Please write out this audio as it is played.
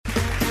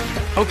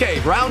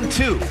Okay, round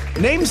two.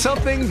 Name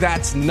something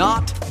that's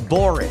not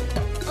boring.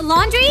 A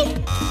laundry?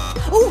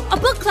 Ooh, a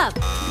book club.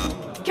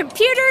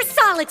 Computer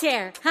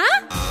solitaire,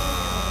 huh?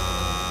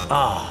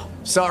 Ah,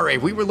 sorry,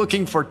 we were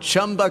looking for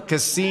Chumba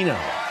Casino.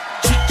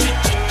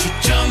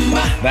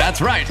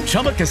 That's right,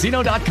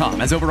 ChumbaCasino.com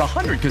has over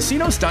 100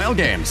 casino-style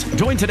games.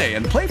 Join today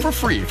and play for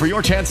free for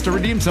your chance to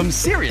redeem some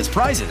serious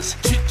prizes.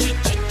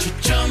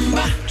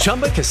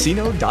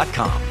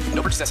 ChumbaCasino.com.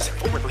 No purchase necessary.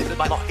 Void where prohibited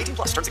by law. 18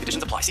 plus. Terms and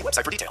conditions apply. See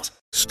website for details.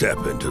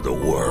 Step into the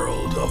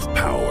world of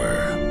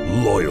power,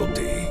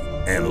 loyalty,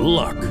 and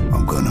luck.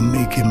 I'm gonna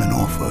make him an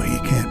offer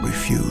he can't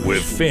refuse.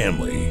 With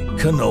family,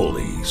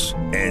 cannolis,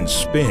 and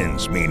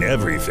spins mean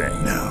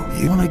everything. Now,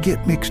 you wanna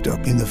get mixed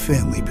up in the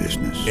family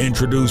business.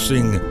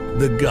 Introducing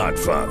The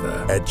Godfather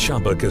at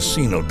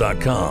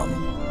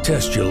ChumbaCasino.com.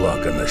 Test your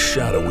luck in the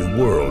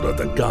shadowy world of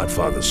The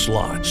Godfather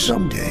slot.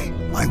 Someday,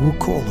 I will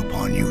call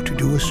upon you to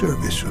do a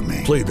service for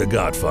me. Play The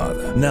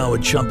Godfather now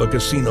at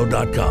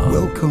ChumbaCasino.com.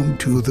 Welcome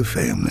to the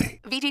family.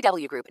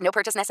 VGW Group. No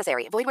purchase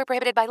necessary. Void where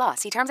prohibited by law.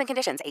 See terms and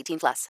conditions. 18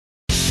 plus.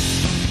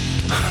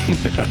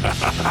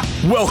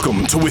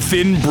 Welcome to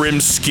Within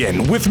Brim's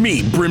Skin with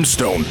me,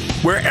 Brimstone,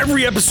 where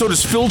every episode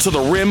is filled to the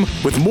rim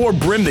with more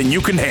brim than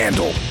you can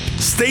handle.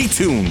 Stay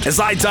tuned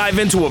as I dive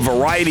into a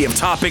variety of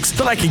topics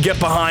that I can get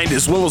behind,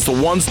 as well as the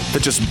ones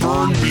that just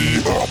burn me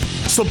up.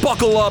 So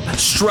buckle up,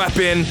 strap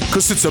in,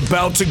 because it's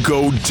about to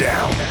go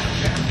down.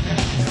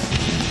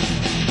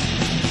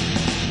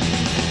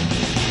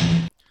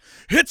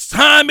 It's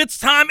time,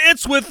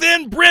 it's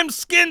Within Brim's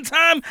Skin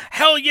time.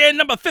 Hell yeah,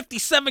 number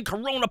 57,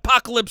 Corona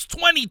Apocalypse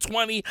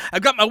 2020.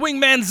 I've got my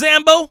wingman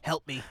Zambo.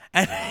 Help me.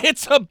 And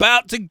it's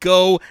about to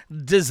go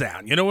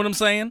down. You know what I'm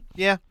saying?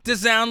 Yeah.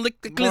 Down,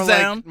 lick the More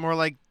down. more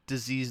like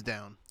disease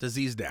down.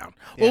 Disease down.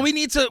 Yeah. Well, we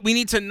need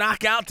to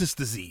knock out this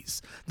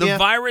disease. The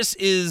virus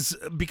is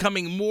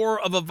becoming more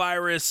of a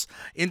virus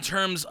in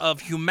terms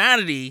of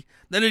humanity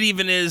than it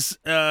even is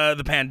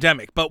the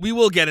pandemic. But we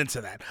will get into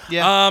that.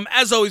 Yeah.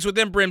 As always,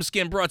 Within Brim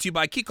Skin, brought to you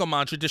by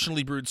Kikkoman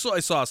Traditionally Brewed Soy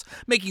Sauce,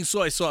 making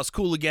soy sauce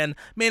cool again.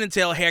 Mane and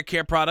Tail Hair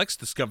Care Products,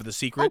 discover the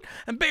secret.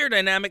 And Bayer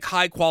Dynamic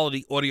High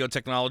Quality Audio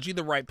Technology,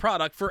 the right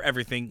product for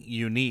everything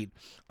you need.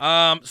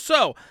 Being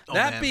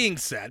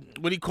said,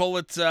 what do you call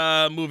it?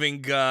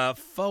 Moving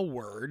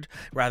forward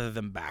rather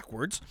than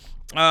backwards.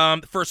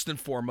 First and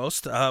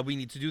foremost, we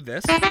need to do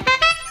this.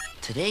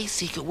 Today's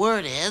secret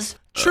word is...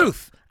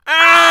 Truth.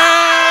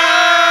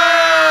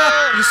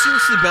 You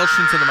seriously belched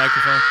into the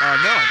microphone?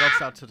 No, I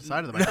belched out to the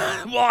side of the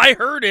microphone. Well, I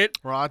heard it.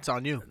 Well, it's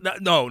on you.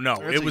 No.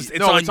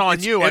 It's on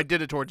you. I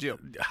did it towards you.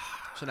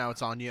 So now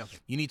it's on you.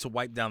 You need to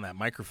wipe down that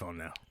microphone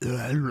now.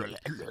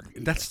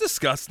 That's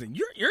disgusting.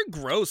 You're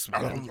gross,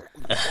 man.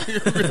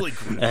 You're really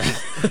gross.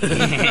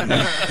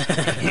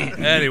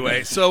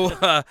 Anyway,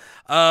 so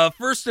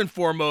first and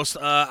foremost,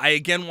 I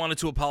again wanted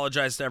to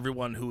apologize to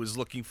everyone who is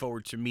looking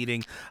forward to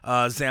meeting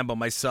Zambo,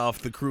 myself,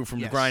 the crew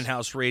from the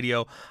Grindhouse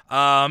Radio.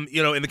 In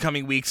the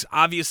coming weeks,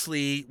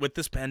 obviously with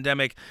this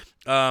pandemic,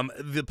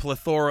 the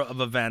plethora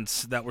of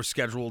events that were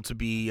scheduled to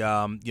be,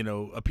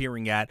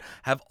 appearing at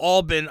have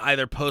all been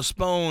either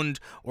postponed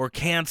or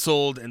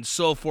canceled and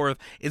so forth.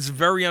 It's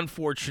very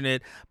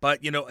unfortunate, but,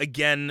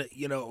 again,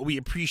 we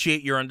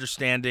appreciate your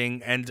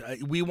understanding, and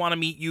we want to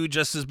meet you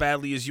just as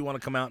badly as you want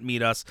to come out and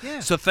meet us. Yeah.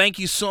 So thank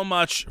you so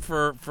much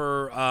for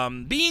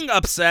being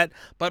upset,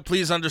 but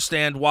please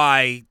understand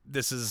why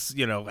this is,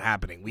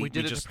 happening. We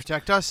did it to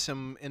protect us,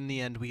 and in the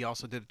end, we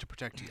also did it to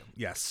protect you.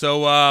 Yes.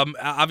 So,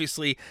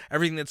 obviously,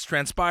 everything that's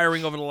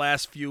transpiring over the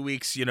last few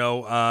weeks,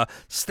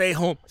 stay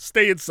home,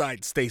 stay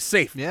inside, stay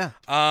safe. Yeah.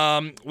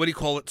 What do you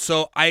call it?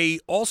 So, I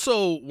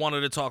also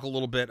wanted to talk a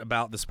little bit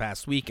about this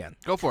past weekend.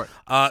 Go for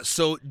it.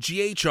 So,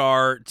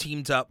 GHR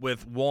teamed up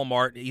with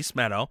Walmart East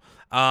Meadow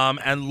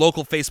and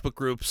local Facebook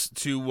groups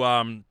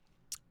to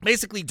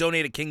basically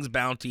donate a King's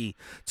Bounty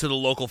to the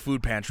local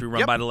food pantry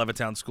run by the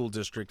Levittown School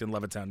District in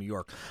Levittown, New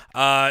York.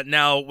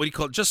 Now, what do you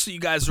call it? Just so you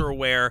guys are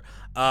aware,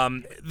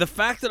 the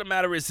fact of the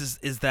matter is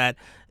that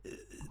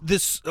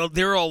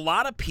there are a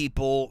lot of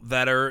people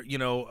that are,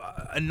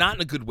 not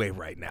in a good way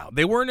right now.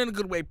 They weren't in a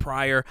good way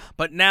prior,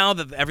 but now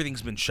that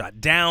everything's been shut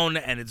down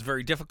and it's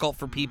very difficult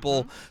for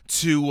people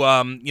to,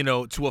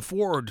 to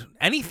afford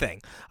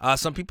anything.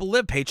 Some people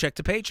live paycheck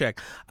to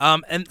paycheck,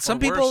 and some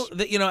people,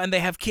 and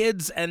they have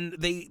kids and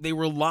they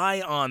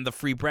rely on the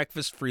free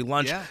breakfast, free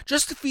lunch,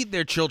 just to feed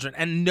their children.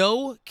 And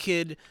no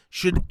kid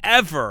should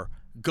ever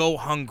go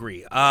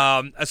hungry,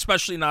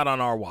 especially not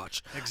on our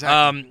watch.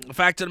 Exactly. The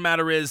fact of the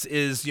matter is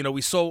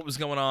we saw what was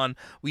going on.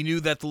 We knew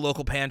that the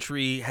local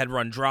pantry had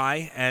run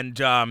dry, and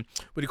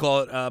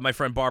my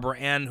friend Barbara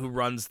Ann, who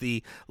runs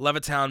the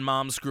Levittown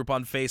Moms group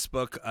on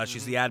Facebook,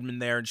 she's the admin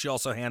there, and she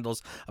also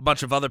handles a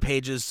bunch of other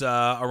pages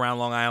around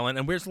Long Island.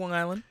 And where's Long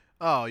Island?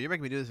 Oh, you're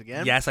making me do this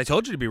again? Yes, I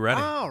told you to be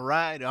ready. All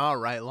right.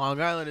 Long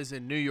Island is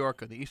in New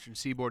York on the eastern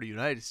seaboard of the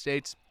United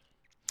States.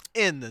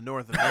 In the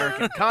North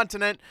American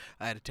continent.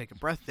 I had to take a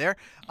breath there.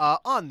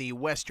 On the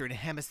western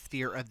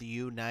hemisphere of the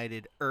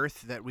United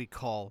Earth that we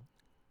call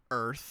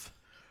Earth.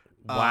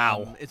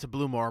 Wow. It's a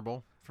blue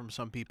marble from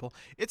some people.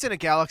 It's in a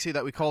galaxy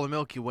that we call the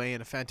Milky Way,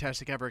 in a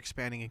fantastic,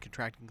 ever-expanding and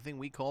contracting thing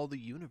we call the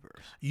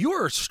universe.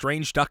 You're a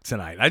strange duck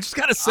tonight. I just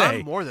gotta say,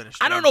 I'm more than a I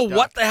strange don't know duck.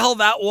 what the hell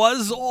that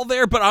was all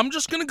there, but I'm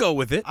just gonna go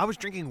with it. I was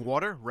drinking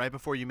water right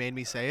before you made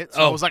me say it,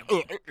 so I was like,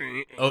 Oh,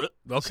 okay.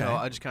 So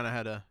I just kind of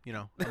had a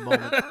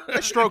moment. I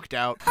stroked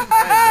out.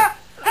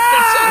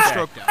 I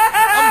stroked out.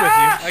 I'm with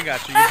you. I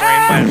got you. Your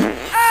brain went.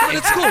 But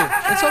it's cool.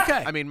 It's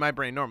okay. I mean, my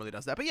brain normally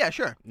does that, but yeah,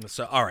 sure.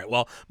 So, all right.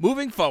 Well,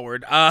 moving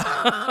forward,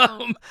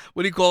 what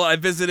do you call it? I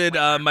visited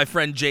my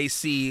friend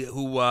JC,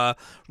 who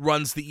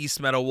runs the East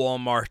Meadow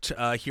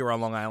Walmart here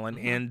on Long Island,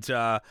 and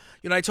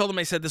I told him,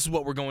 I said, this is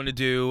what we're going to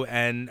do,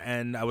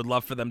 and I would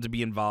love for them to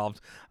be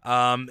involved.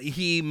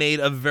 He made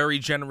a very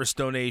generous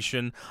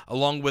donation,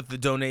 along with the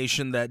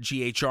donation that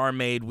GHR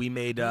made. We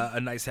made a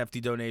nice hefty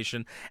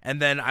donation,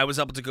 and then I was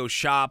able to go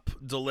shop,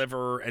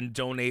 deliver, and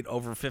donate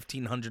over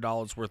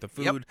 $1,500 worth of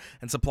food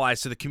and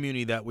supplies to the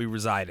community that we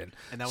reside in.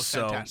 And that was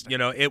so, fantastic.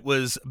 It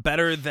was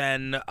better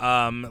than,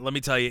 let me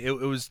tell you,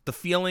 it was, the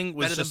feeling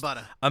was Better than just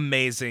butter.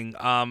 amazing.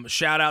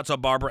 Shout out to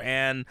Barbara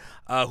Ann,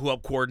 who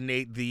helped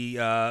coordinate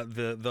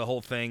the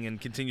whole thing and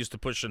continues to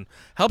push and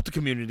help the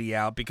community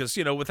out, because,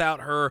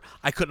 without her,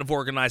 I couldn't have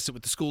organized it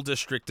with the school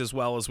district as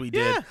well as we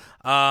did.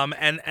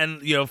 And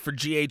for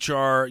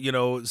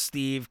GHR,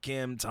 Steve,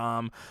 Kim,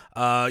 Tom,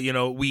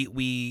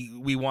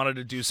 we wanted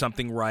to do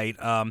something right.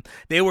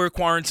 They were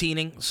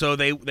quarantining, so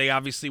they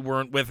obviously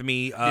weren't with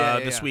me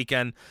this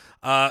weekend.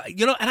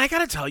 And I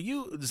gotta tell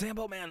you,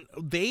 Zambo, man,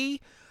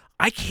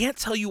 I can't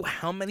tell you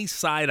how many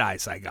side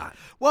eyes I got.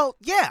 Well,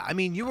 yeah.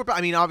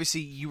 Obviously,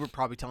 you were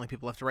probably telling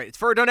people left to right, it's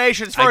for a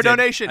donation. It's for a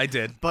donation. I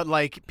did. But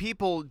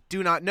people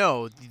do not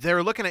know.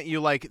 They're looking at you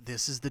like,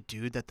 this is the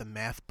dude that the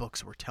math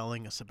books were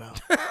telling us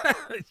about.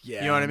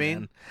 Yeah, you know what I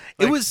mean?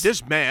 man.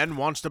 This man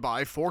wants to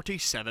buy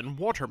 47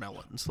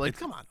 watermelons.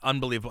 Come on.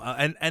 Unbelievable.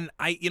 And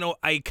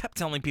I kept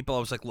telling people, I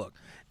was like, look,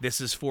 this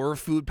is for a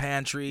food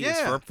pantry. It's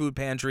for a food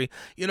pantry.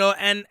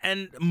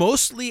 And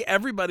mostly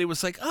everybody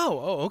was like,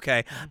 oh,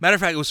 okay. Matter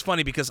of fact, it was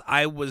funny because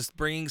I was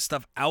bringing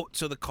stuff out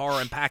to the car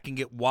and packing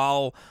it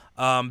while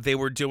they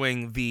were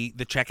doing the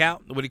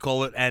checkout. What do you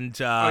call it? And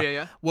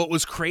what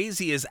was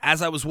crazy is,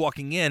 as I was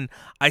walking in,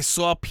 I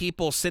saw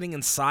people sitting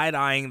and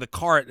side-eyeing the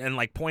cart and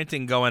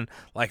pointing, going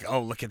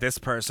oh, look at this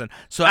person.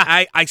 So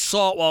I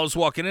saw it while I was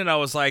walking in. I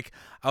was like,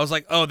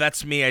 oh,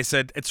 that's me. I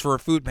said, it's for a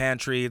food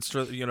pantry. It's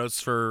for,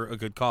 it's for a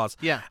good cause.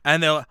 Yeah.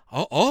 And they're like,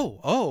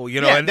 oh,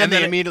 and then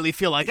they immediately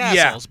feel like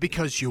assholes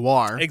because you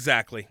are.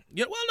 Exactly.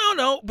 Yeah. Well,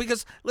 no,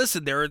 because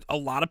listen, there are a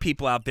lot of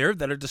people out there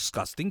that are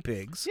disgusting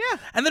pigs. Yeah.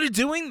 And that are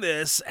doing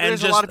this. And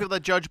there's a lot of people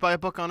that judge by a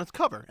book on its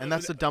cover, and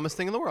that's the dumbest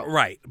thing in the world.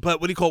 Right.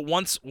 But what do you call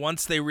it?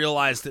 Once they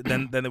realized it,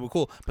 then they were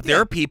cool. But there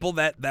are people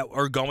that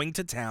are going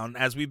to town,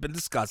 as we've been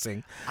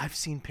discussing. I've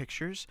seen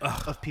pictures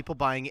of people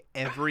buying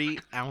every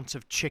ounce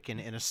of chicken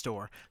in a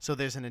store. So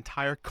there's an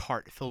entire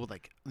cart filled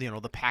with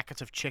the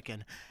packets of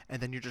chicken,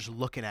 and then you're just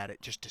looking at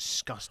it, just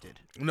disgusted.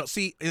 No,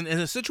 see, in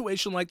a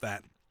situation like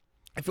that,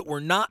 if it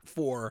were not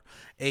for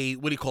a,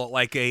 what do you call it,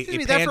 like a Excuse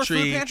me, pantry, that for a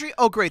food pantry?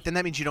 Oh, great. Then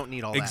that means you don't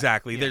need all that.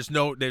 Exactly. Yeah.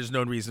 There's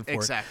no reason for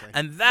Exactly. it.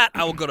 And that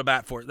I will go to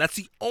bat for. That's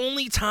the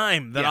only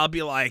time that I'll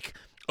be like,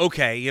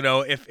 okay,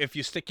 if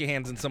you stick your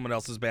hands in someone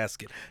else's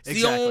basket.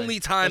 It's the only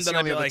time That's that the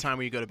I'll only be other like, time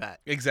where you go to bat.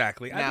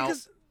 exactly. Now,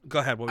 Go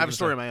ahead. What were I have you a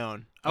story of gonna my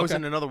own. I was Okay.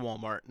 in another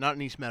Walmart, not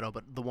in East Meadow,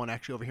 but the one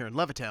actually over here in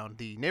Levittown,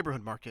 the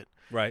neighborhood market.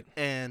 say? Right.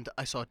 And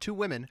I saw two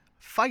women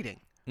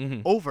fighting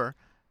Mm-hmm. over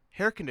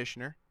hair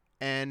conditioner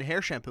and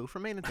hair shampoo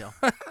from Mane & Tail.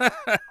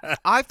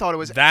 I thought it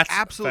was That's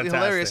absolutely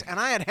fantastic. hilarious, and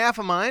I had half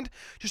a mind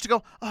just to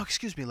go, oh,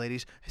 excuse me,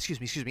 ladies, excuse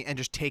me, and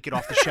just take it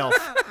off the shelf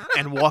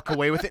and walk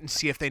away with it and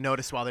see if they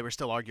noticed while they were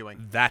still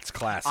arguing. That's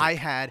classic. I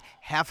had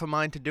half a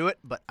mind to do it,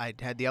 but I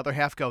had the other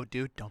half go,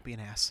 dude, don't be an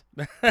ass.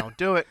 Don't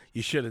do it.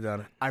 You should have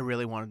done it. I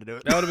really wanted to do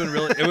it. That would have been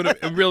really.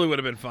 It really would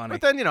have been funny.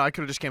 But then, I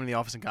could have just came in the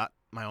office and got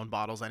my own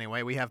bottles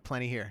anyway. We have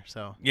plenty here,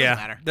 so it doesn't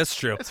matter. That's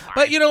true. It's fine.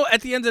 But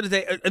at the end of the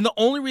day, and the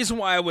only reason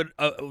why I would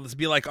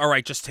be like, all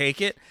right, just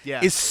take it,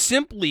 is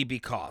simply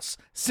because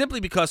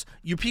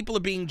you people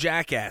are being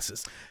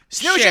jackasses.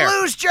 Snooze, Share.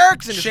 you lose,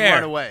 jerks, and just Share.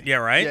 run away. Yeah,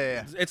 right.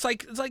 Yeah. It's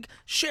like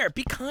share.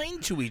 Be kind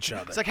to each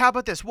other. It's like, how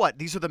about this? What?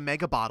 These are the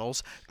mega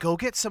bottles. Go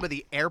get some of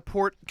the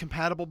airport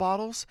compatible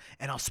bottles,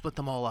 and I'll split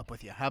them all up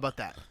with you. How about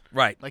that?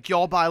 Right. Like,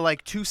 y'all buy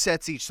 2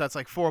 sets each, so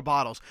that's 4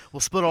 bottles.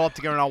 We'll split it all up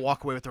together, and I'll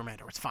walk away with the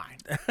remainder. It's fine.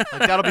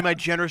 That'll be my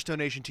generous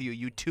donation to you,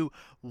 you two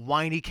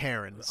whiny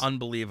Karens.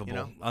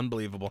 Unbelievable.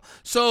 Unbelievable.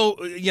 So,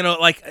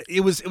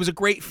 it was a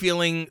great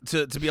feeling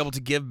to be able to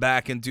give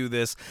back and do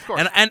this. Of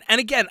course. And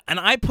again,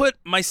 I put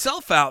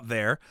myself out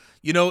there,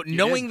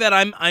 knowing that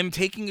I'm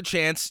taking a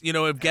chance,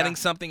 of getting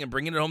something and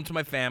bringing it home to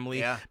my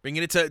family,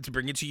 bringing it to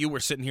bring it to you. We're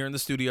sitting here in the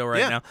studio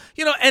right now.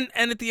 And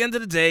at the end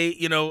of the day,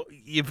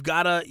 you've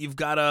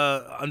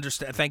gotta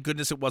understand. Thank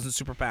goodness it wasn't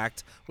super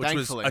packed, which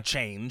Thankfully. was a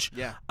change.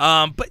 Yeah.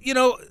 But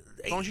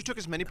As long as you took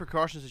as many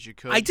precautions as you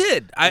could. I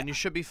did. And you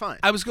should be fine.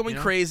 I was going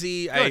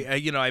crazy.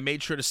 Good. I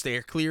made sure to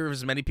stay clear of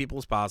as many people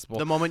as possible.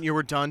 The moment you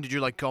were done, did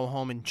you go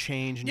home and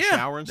change and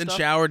shower and stuff? Then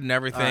showered and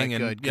everything,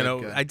 All right, and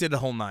good. I did the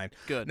whole 9.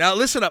 Good. Now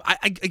listen up.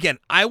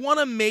 I want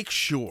to make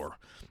sure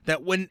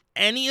that when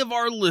any of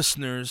our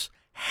listeners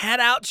head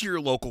out to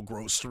your local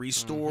grocery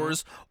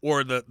stores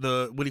or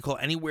the what do you call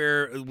it,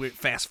 anywhere with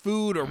fast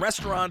food or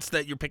restaurants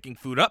that you're picking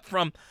food up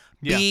from,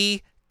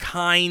 be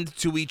kind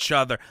to each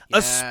other,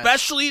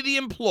 especially the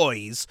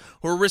employees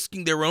who are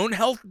risking their own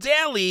health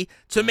daily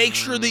to make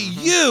sure that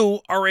you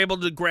are able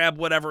to grab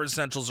whatever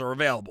essentials are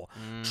available.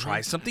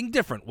 Try something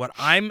different. What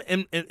I'm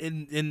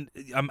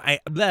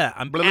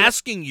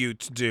asking you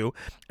to do,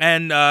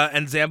 and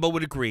Zambo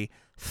would agree,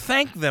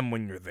 thank them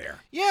when you're there.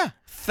 Yeah.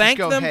 Thank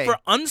Go, them hey, for you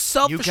got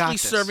unselfishly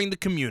this. serving the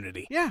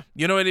community. Yeah.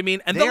 You know what I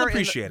mean? And they'll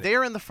appreciate it. They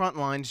are in the front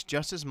lines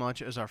just as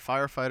much as our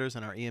firefighters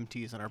and our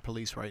EMTs and our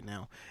police right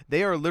now.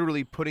 They are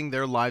literally putting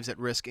their lives at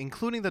risk,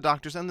 including the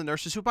doctors and the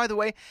nurses who, by the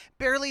way,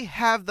 barely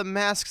have the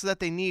masks that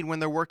they need when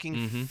they're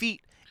working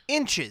feet,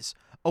 inches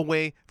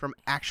away from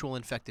actual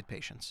infected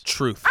patients.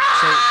 Truth. So,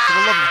 for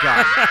the love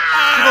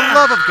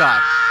of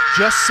God,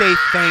 just say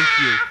thank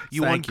you.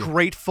 You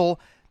ungrateful.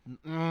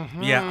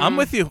 Yeah, I'm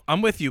with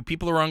you.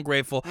 People are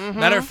ungrateful.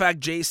 Matter of fact,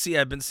 JC,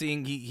 I've been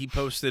seeing he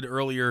posted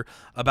earlier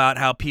about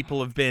how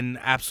people have been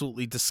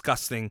absolutely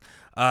disgusting.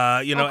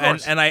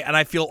 And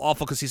I feel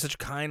awful because he's such a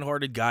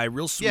kind-hearted guy,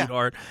 real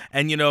sweetheart,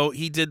 and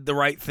he did the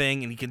right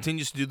thing and he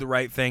continues to do the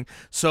right thing.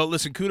 So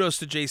listen, kudos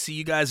to JC.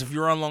 You guys, if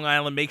you're on Long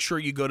Island, make sure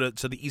you go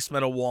to the East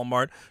Meadow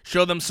Walmart,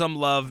 show them some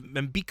love,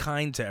 and be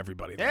kind to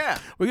everybody there. Yeah.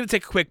 We're gonna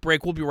take a quick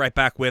break. We'll be right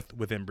back with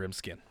Within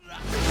Brimskin.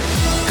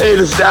 Hey,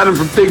 this is Adam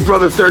from Big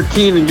Brother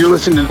 13, and you're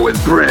listening to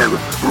With Brim.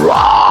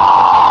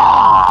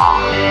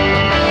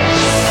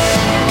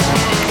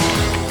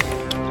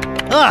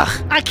 Ugh,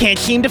 I can't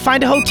seem to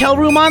find a hotel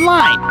room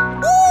online.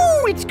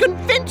 Ooh, it's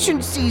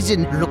convention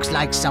season. Looks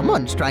like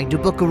someone's trying to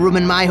book a room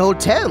in my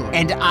hotel.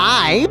 And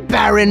I,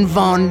 Baron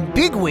Von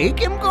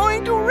Bigwig, am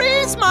going to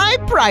raise my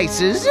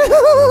prices.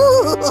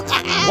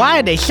 Why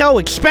are they so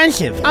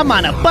expensive? I'm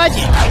on a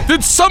budget.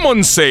 Did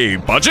someone say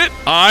budget?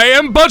 I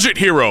am Budget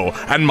Hero,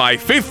 and my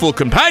faithful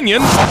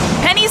companion,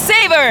 Penny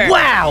Saver!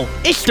 Wow,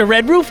 it's the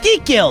Red Roof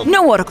Geek Guild.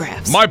 No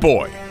autographs. my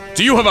boy.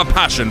 Do you have a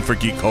passion for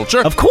geek culture?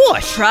 Of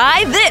course.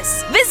 Try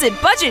this. Visit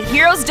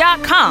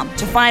budgetheroes.com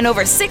to find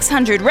over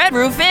 600 Red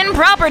Roof Inn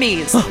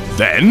properties.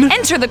 Then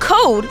Enter the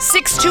code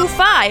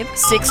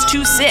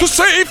 625-626. to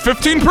save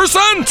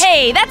 15%.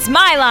 Hey, that's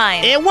my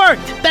line. It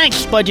worked.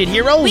 Thanks, Budget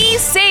Heroes. We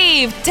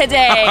saved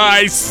today.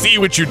 I see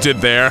what you did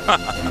there.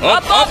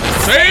 Up,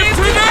 save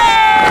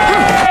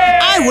today!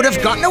 I would have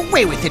gotten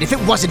away with it if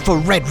it wasn't for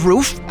Red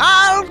Roof.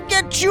 I'll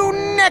get you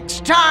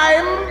next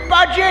time,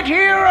 Budget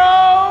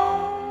Hero.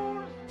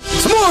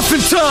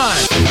 Morphin'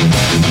 time!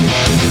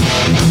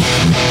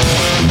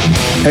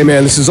 Hey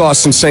man, this is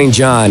Austin St.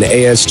 John,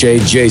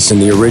 ASJ Jason,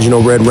 the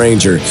original Red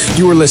Ranger.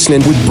 You are listening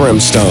with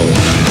Brimstone.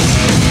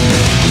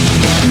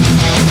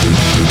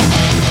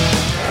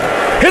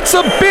 It's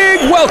a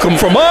big welcome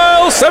from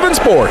Aisle 7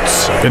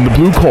 Sports. In the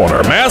blue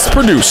corner,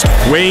 mass-produced,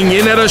 weighing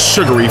in at a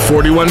sugary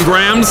 41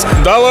 grams,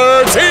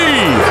 Dollar T.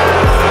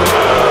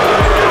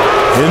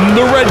 In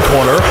the red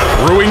corner,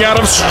 brewing out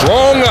of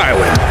Strong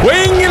Island,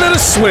 weighing in at a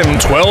slim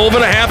 12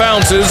 and a half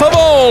ounces of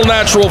all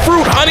natural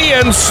fruit, honey,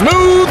 and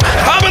smooth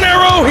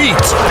habanero heat,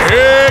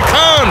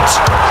 Picant.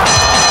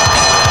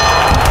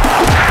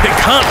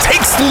 Picant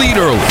takes the lead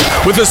early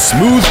with a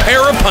smooth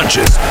pair of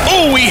punches.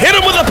 Oh, he hit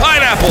him with a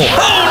pineapple.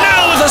 Oh,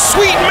 now with a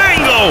sweet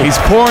mango.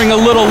 He's pouring a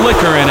little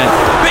liquor in it.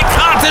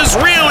 Picant is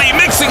really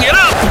mixing it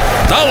up.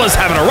 Dulla's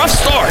having a rough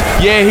start.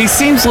 Yeah, he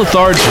seems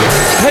lethargic.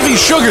 Heavy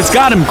sugar's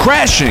got him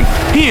crashing.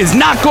 He is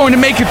not going to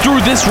make it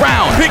through this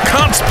round.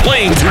 Picant's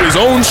playing to his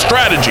own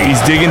strategy. He's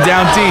digging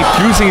down deep,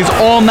 using his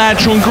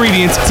all-natural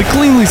ingredients to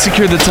cleanly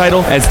secure the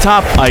title as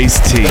top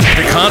iced tea.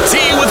 Picant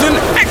tea with an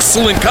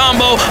excellent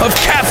combo of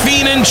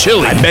caffeine and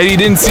chili. I bet he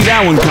didn't see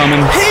that one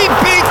coming. He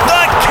beat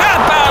the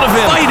cap out of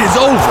him. Fight is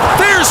over.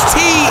 There's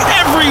tea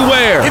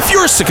everywhere. If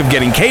you're sick of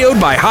getting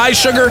KO'd by high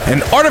sugar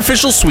and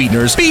artificial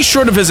sweeteners, be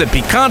sure to visit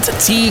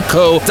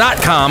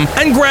PicantTeaCo.com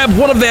and grab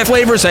one of their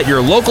flavors at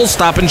your local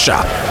Stop and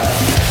Shop.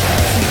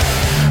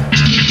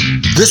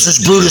 This is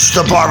Brutus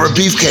the Barber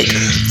Beefcake.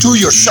 Do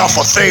yourself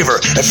a favor.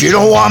 If you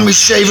don't want me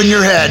shaving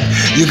your head,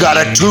 you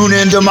gotta tune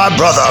into my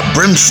brother,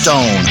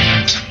 Brimstone.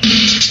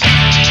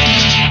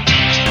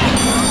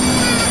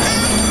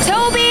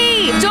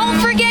 Toby, don't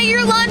forget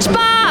your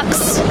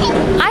lunchbox.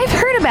 I've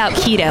heard about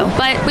keto,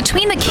 but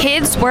between the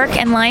kids, work,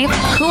 and life,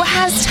 who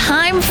has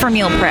time for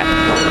meal prep?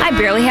 I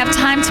barely have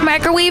time to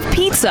microwave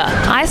pizza.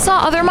 I saw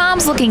other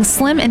moms looking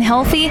slim and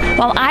healthy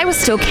while I was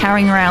still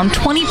carrying around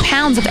 20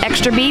 pounds of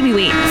extra baby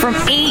weight from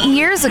 8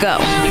 years ago.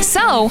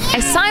 So I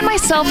signed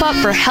myself up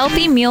for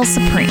Healthy Meal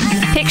Supreme.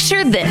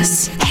 Picture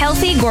this: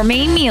 healthy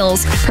gourmet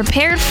meals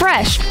prepared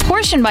fresh,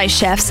 portioned by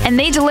chefs, and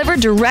they deliver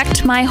direct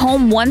to my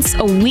home once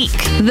a week.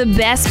 The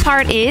best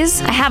part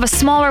is I have a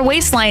smaller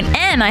waistline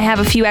and I have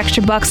a few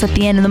extra bucks at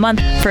the end of the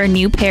month for a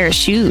new pair of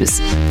shoes.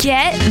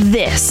 Get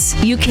this.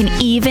 You can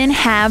even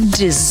have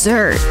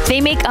dessert. They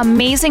make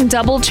amazing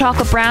double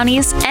chocolate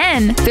brownies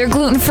and they're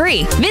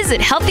gluten-free. Visit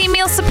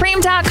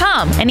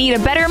healthymealsupreme.com and eat a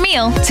better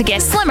meal to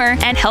get slimmer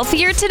and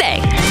healthier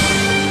today.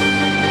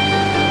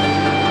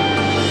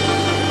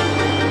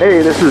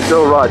 Hey, this is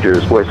Bill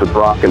Rogers, voice of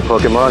Brock in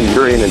Pokemon,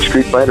 Urian and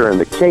Street Fighter, and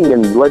the King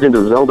and Legend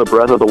of Zelda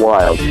Breath of the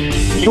Wild.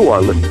 You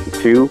are listening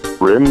to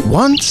Brim.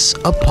 Once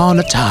upon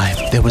a time,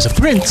 there was a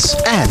prince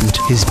and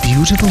his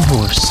beautiful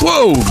horse.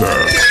 Whoa,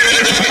 girl.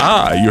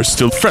 You're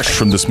still fresh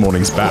from this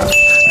morning's bath.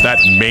 That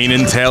mane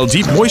and tail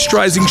deep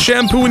moisturizing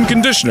shampoo and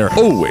conditioner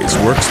always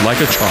works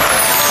like a charm.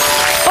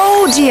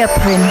 Oh, dear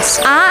Prince,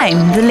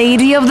 I'm the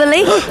Lady of the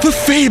Lake. The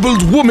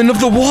fabled woman of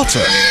the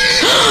water.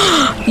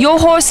 Your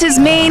horse's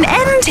mane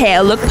and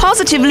tail look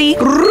positively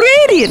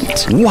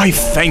radiant. Why,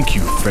 thank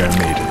you, fair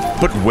maiden.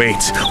 But wait,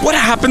 what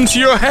happened to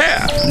your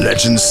hair?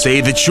 Legends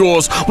say that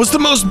yours was the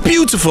most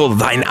beautiful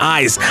thine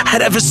eyes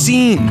had ever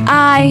seen.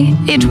 Aye,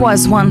 it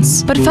was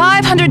once. But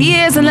 500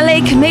 years in the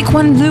lake can make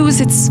one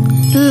lose its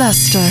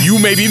luster. You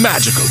may be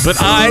magical, but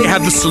I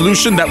have the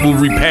solution that will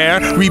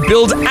repair,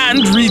 rebuild,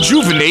 and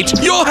rejuvenate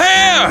your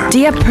hair!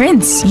 Dear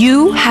Prince,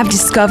 you have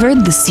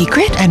discovered the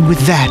secret? And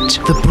with that,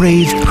 the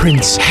brave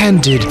prince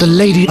handed the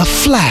lady a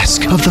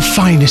flask of the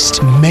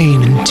finest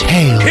mane and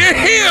tail. Here,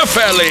 here,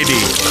 fair lady!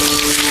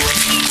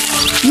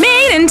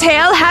 Mane and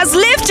tail has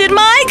lifted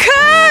my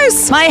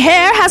curse! My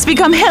hair has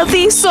become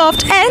healthy,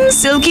 soft, and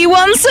silky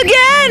once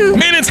again!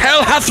 Mane and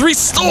tail hath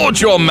restored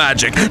your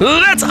magic!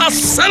 Let us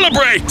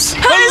celebrate!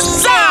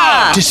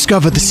 Huzzah!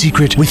 Discover the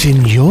secret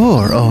within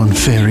your own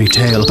fairy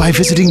tale by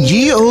visiting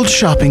ye old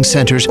shopping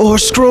centers or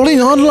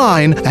scrolling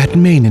online at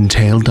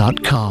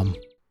maneandtail.com.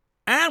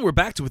 And we're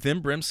back to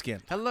Within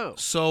Brimskin. Hello.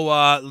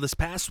 So this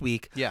past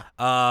week, yeah,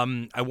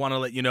 I want to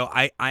let you know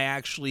I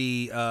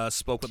actually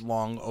spoke with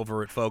Long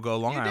over at Fogo,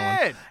 Long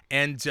Island,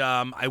 and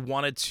I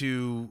wanted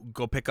to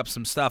go pick up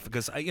some stuff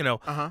because I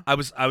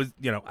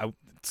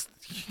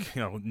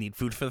need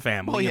food for the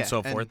family and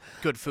so forth.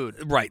 Good food.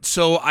 Right.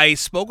 So I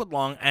spoke with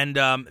Long, and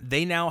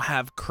they now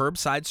have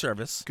curbside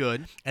service.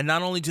 Good. And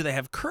not only do they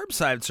have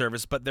curbside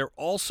service, but they're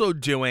also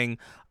doing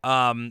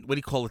what do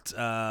you call it?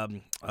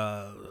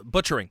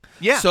 Butchering.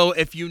 Yeah. So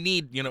if you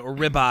need, a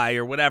ribeye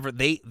or whatever,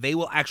 they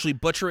will actually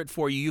butcher it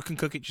for you. You can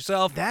cook it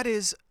yourself. That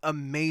is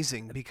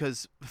amazing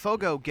because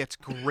Fogo gets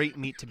great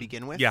meat to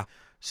begin with. Yeah.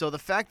 So the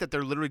fact that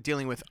they're literally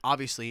dealing with,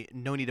 obviously,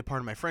 no need to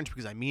pardon my French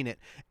because I mean it,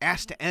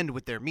 ass to end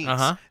with their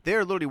meats.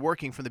 They're literally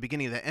working from the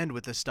beginning to the end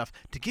with this stuff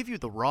to give you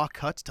the raw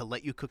cuts to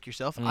let you cook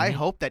yourself. I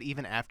hope that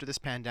even after this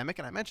pandemic,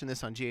 and I mentioned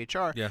this on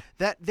GHR,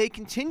 that they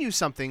continue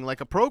something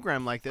like a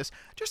program like this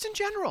just in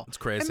general. It's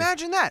crazy.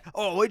 Imagine that.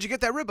 Oh, where'd you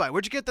get that ribeye?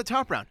 Where'd you get the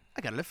top round?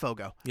 I got it at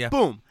Fogo. Yeah.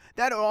 Boom.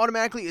 That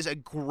automatically is a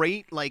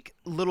great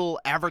little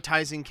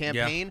advertising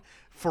campaign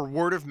for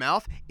word of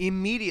mouth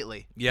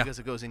immediately. Yeah. Because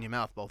it goes in your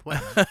mouth both ways.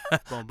 Boom,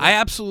 boom. I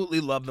absolutely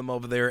love them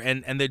over there,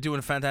 and they're doing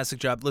a fantastic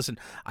job. Listen,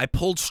 I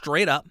pulled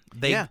straight up.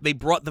 They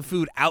brought the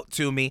food out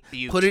to me,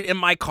 put it in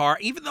my car,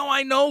 even though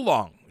I know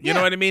Long. You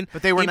know what I mean?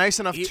 But they were nice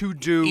enough to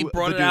do. He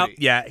brought the it out.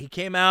 duty. Yeah, he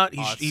came out.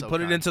 He so put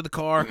it kind. into the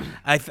car.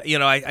 I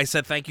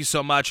said thank you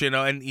so much.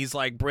 And he's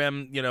like,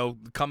 Brim,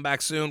 come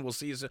back soon. We'll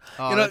see you soon.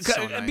 Oh, that's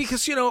so nice.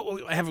 Because we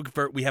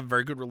have a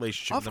very good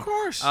relationship. Of with them.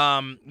 course.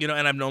 And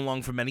I've known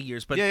Long for many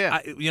years. But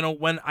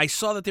when I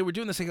saw that they were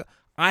doing this, I go,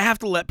 I have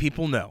to let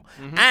people know,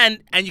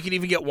 and you can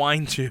even get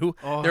wine too.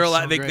 Oh, They're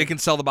so they great. can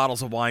sell the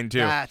bottles of wine too.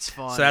 That's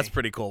funny. So that's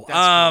pretty cool.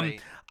 That's great.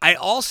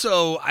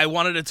 I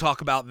wanted to talk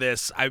about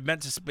this. I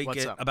meant to speak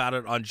about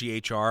it on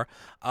GHR.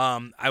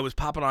 I was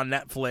popping on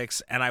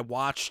Netflix and I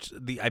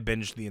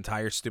binged the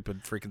entire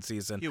stupid freaking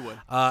season. You would.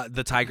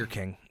 The Tiger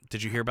King.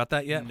 Did you hear about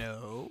that yet?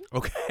 No.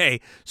 Okay,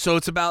 so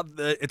it's called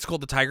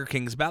The Tiger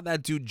King. It's about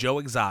that dude Joe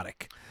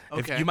Exotic.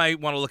 Okay. If you might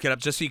want to look it up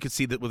just so you can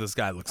see what this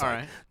guy looks All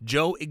like. right.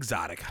 Joe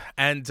Exotic.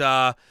 And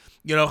I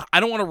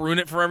don't want to ruin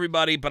it for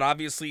everybody, but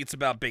obviously it's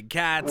about big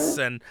cats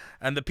and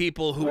the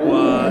people who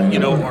are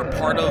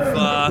part of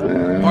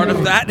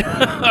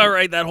that. All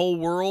right, that whole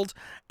world.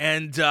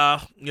 And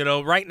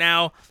right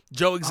now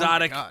Joe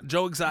Exotic,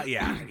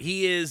 yeah,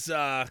 he is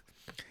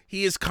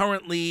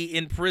currently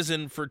in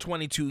prison for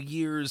 22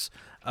 years.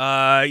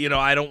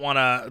 I don't want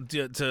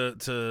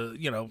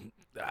to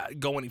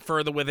go any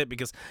further with it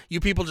because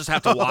you people just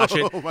have to watch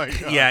it. Oh my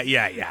God.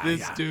 Yeah.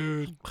 This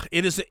dude.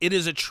 It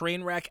is a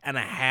train wreck and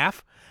a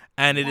half,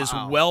 and it is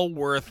well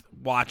worth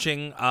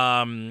watching.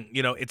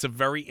 It's a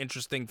very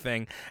interesting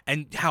thing,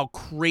 and how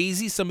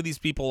crazy some of these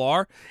people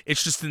are.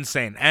 It's just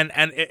insane. And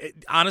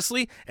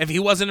honestly, if he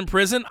wasn't in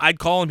prison, I'd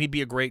call him. He'd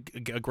be a great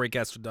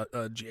guest for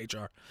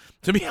GHR.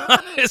 To be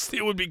honest,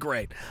 it would be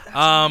great.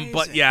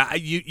 But yeah,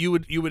 you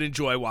would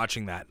enjoy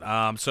watching that.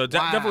 So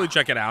definitely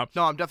check it out.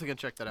 No, I'm definitely gonna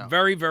check that out.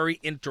 Very, very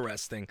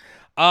interesting.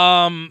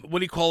 What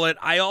do you call it?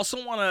 I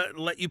also want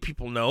to let you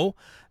people know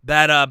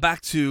that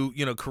back to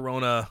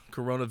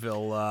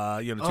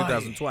Coronaville,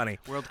 2020.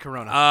 World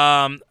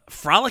Corona.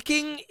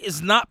 Frolicking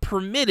is not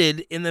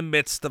permitted in the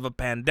midst of a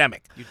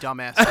pandemic. You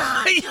dumbass.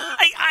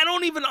 I I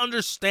don't even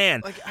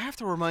understand. Like, I have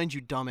to remind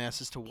you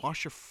dumbasses to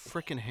wash your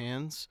frickin'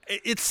 hands.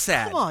 It's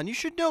sad. Come on, you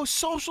should know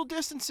social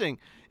distancing.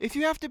 If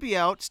you have to be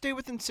out, stay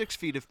within 6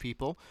 feet of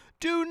people.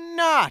 Do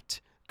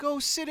not go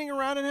sitting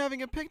around and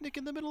having a picnic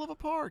in the middle of a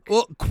park.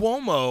 Well,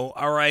 Cuomo,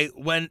 all right,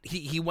 when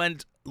he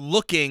went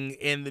looking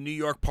in the New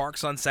York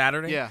parks on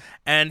Saturday,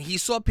 and he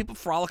saw people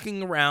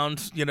frolicking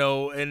around,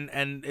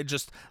 and it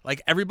just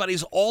like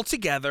everybody's all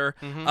together,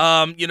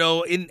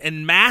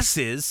 in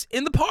masses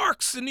in the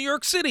parks in New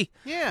York City.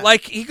 Yeah,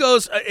 like he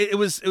goes, it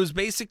was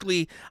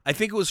basically, I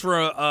think it was for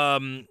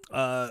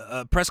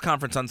a press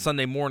conference on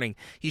Sunday morning.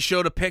 He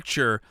showed a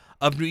picture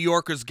of New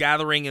Yorkers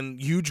gathering in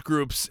huge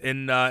groups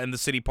in the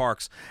city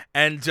parks,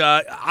 and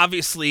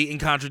obviously in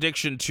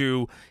contradiction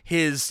to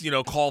his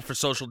call for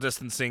social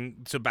distancing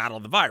to battle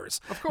the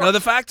virus. Of course. Now the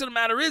fact of the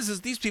matter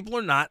is these people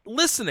are not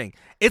listening.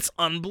 It's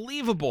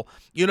unbelievable.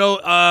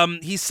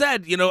 He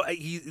said,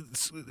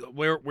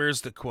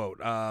 where's the quote?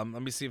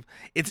 Let me see.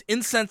 It's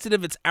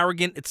insensitive. It's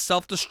arrogant. It's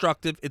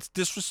self-destructive. It's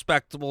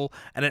disrespectful,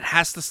 and it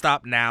has to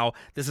stop now.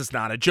 This is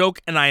not a joke,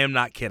 and I am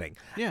not kidding.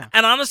 Yeah.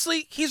 And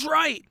honestly, he's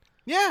right.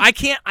 Yeah.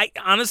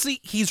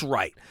 Honestly, he's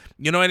right.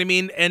 You know what I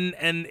mean? And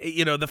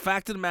the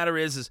fact of the matter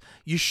is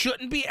you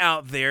shouldn't be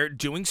out there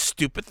doing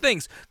stupid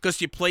things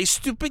because you play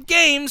stupid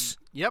games.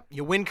 Yep,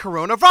 you win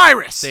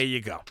coronavirus. There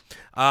you go.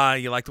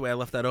 You like the way I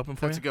left that open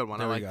for That's you? a good one.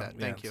 There I we like go. that.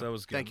 Thank you. So that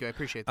was good. Thank you. I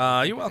appreciate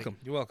that. You're welcome.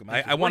 You're welcome.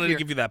 I you. wanted We're to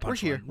give you that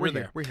punch. We're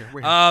here. We're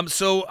here.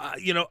 So,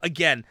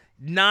 again,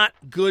 not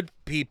good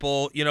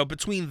people,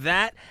 between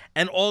that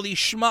and all these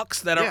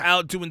schmucks that are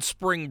out doing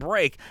spring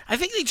break. I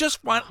think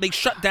they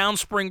shut down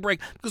spring break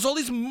because all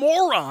these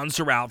morons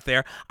are out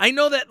there. I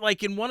know that,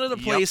 like, in one of the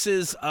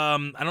places, I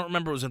don't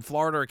remember, it was in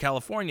Florida or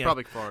California.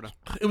 Probably Florida.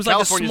 It was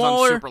California's like a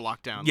smaller, on super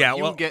lockdown. Yeah,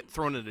 you'll get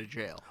thrown into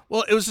jail.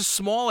 Well, it was a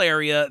small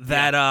area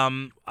that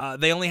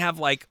they only have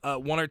like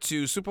 1 or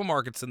 2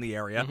 supermarkets in the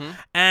area,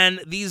 and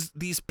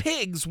these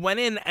pigs went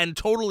in and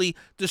totally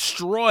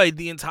destroyed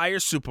the entire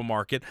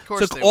supermarket.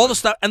 Took all the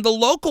stuff, and the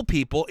local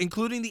people,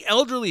 including the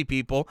elderly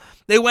people,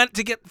 they went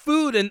to get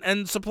food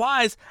and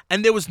supplies,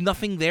 and there was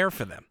nothing there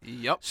for them.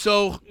 Yep.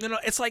 So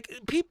it's like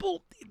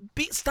people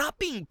stop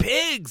being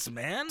pigs,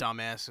 man.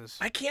 Dumbasses.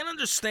 I can't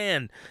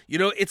understand.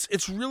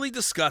 It's really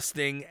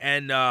disgusting,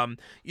 and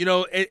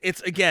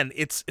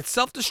it's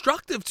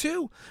self-destructive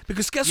too.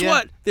 Because guess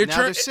what?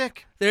 They're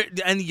sick.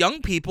 And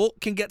young people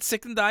can get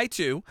sick and die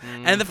too.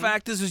 And the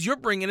fact is you're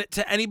bringing it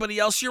to anybody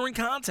else you're in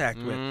contact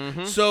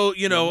with. So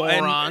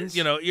morons.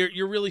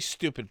 you're really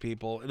stupid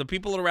people. The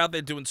people that are out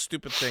there doing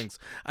stupid things.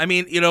 I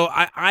mean,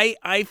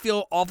 I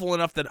feel awful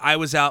enough that I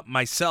was out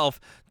myself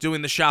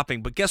doing the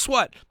shopping, but guess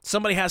what?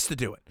 Somebody has to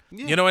do it.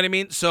 Yeah. You know what I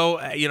mean? So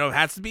it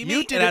has to be me.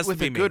 You did it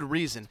with a good me.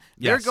 reason.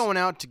 Yes. They're going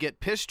out to get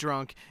pissed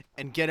drunk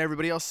and get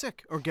everybody else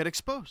sick or get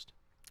exposed.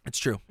 It's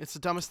true. It's the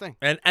dumbest thing.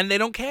 And they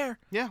don't care.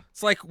 Yeah.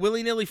 It's like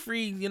willy-nilly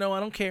free, I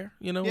don't care.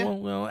 Yeah.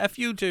 Well, F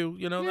you too,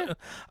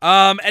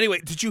 Yeah. Anyway,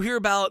 did you hear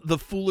about the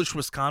foolish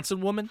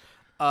Wisconsin woman?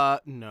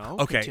 No.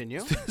 Okay.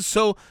 Continue.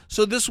 So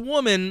this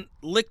woman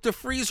licked a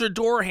freezer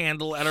door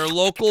handle at her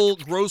local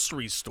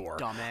grocery store.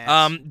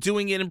 Dumbass.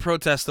 Doing it in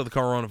protest of the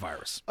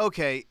coronavirus.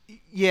 Okay.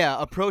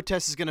 Yeah, a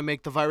protest is going to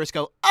make the virus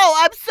go, "Oh,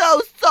 I'm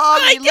so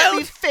sorry. Let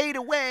me fade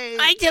away.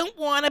 I don't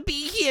want to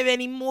be here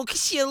anymore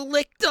because you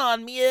licked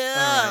on me."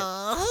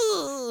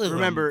 Right.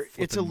 Remember,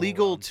 it's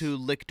illegal to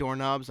lick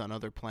doorknobs on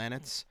other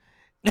planets.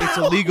 It's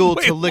illegal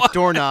to lick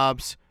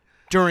doorknobs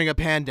during a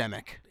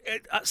pandemic.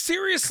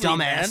 Seriously, dumbass.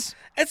 Man.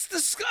 It's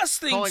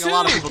disgusting, Calling too. a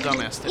lot of people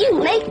dumbass today.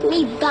 You make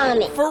me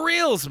vomit. For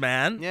reals,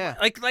 man. Yeah.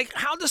 Like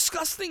how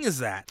disgusting is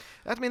that?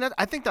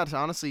 I think that's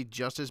honestly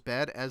just as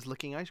bad as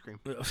licking ice cream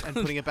and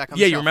putting it back on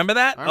Yeah, the you shelf. remember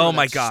that? I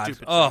My that God.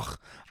 stupid Ugh.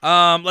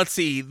 Let's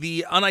see.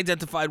 The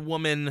unidentified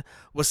woman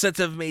was said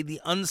to have made the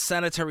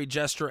unsanitary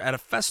gesture at a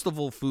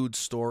festival food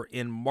store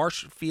in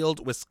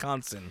Marshfield,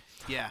 Wisconsin.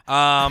 Yeah.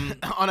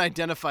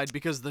 Unidentified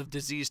because the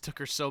disease took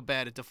her so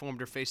bad it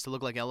deformed her face to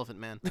look like Elephant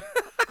Man.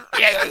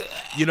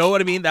 You know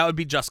what I mean? That would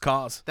be just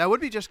cause. That would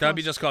be just cause. That would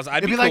be just cause. I'd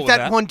It'd be be cool like with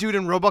that one dude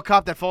in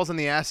RoboCop that falls in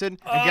the acid and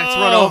gets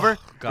run Oh, over.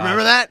 God.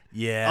 Remember that?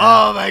 Yeah.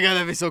 Oh my God,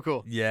 that'd be so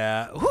cool.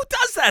 Yeah. Who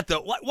does that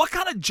though? What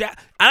kind of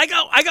I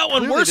got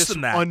one Clearly worse this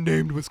than that.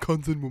 Unnamed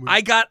Wisconsin woman.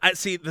 I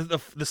see.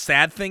 The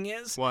sad thing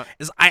is I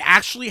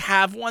actually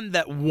have one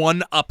that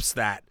one ups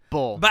that.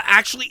 Bull. But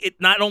actually,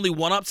 it not only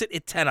one ups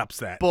it 10 ups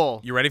that.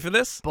 Bull. You ready for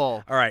this?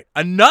 Bull. All right.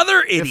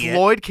 Another idiot. If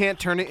Lloyd can't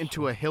turn it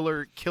into a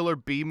Killer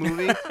Bee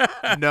movie,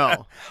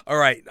 no. All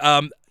right.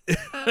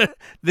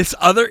 This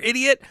other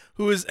idiot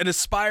who is an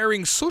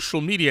aspiring social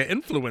media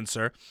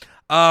influencer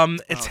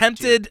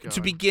attempted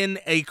to begin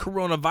a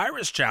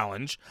coronavirus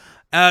challenge.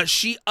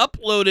 She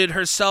uploaded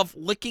herself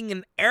licking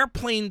an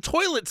airplane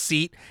toilet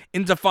seat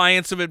in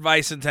defiance of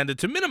advice intended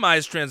to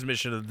minimize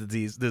transmission of the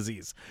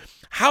disease.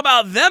 How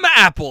about them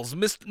apples,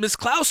 Miss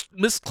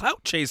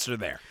Clout Chaser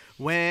there?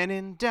 When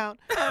in doubt,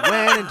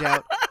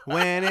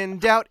 when in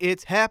doubt,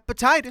 it's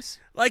hepatitis.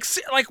 Like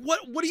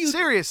what do you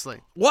seriously?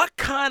 What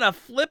kind of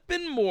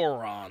flippin'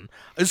 moron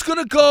is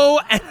gonna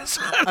go and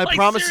I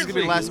promise it's gonna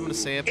be the last I'm gonna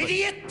say it. But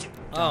Idiot!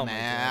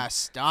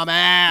 Dumbass.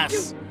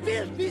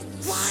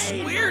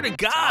 Swear to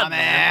God,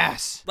 man.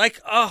 Like,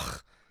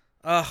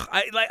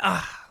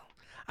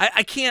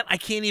 I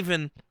can't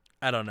even.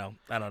 I don't know.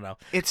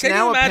 It's Can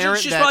now you imagine?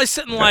 apparent She's that- probably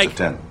sitting like.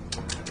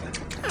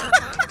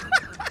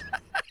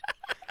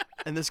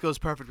 And this goes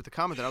perfect with the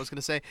comment that I was going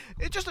to say.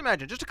 Just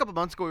imagine, just a couple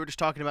months ago, we were just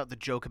talking about the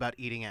joke about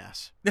eating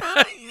ass.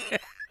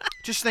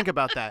 Just think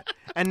about that.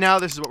 And now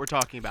this is what we're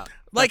talking about.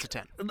 That's a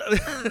 10.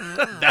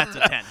 That's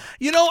a 10.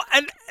 You know,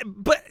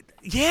 but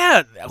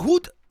yeah,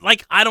 I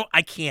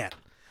can't.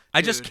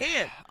 I just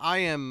can't. I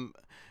am,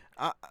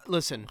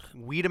 listen,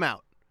 weed them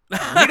out.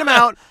 Weed them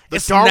out. The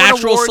It's Darwin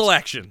natural Awards,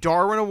 selection.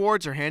 Darwin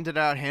Awards are handed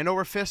out hand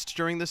over fist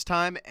during this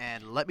time,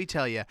 and let me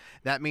tell you,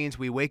 that means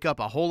we wake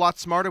up a whole lot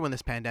smarter when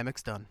this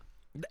pandemic's done.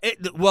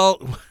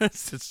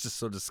 It's just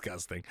so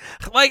disgusting.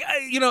 Like,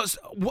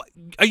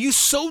 are you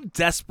so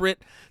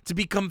desperate to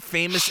become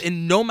famous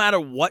in no matter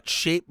what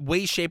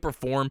way, shape, or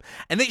form?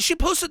 And she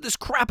posted this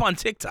crap on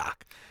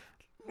TikTok.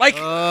 Like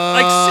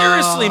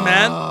seriously,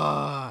 man.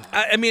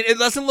 I mean, it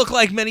doesn't look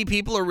like many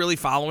people are really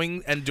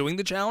following and doing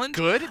the challenge.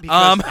 Good,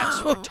 because that's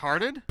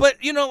retarded. But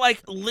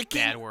like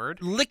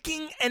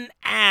licking an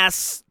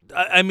ass.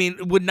 I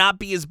mean, would not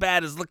be as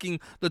bad as licking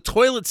the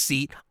toilet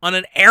seat on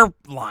an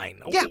airline.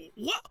 Yeah.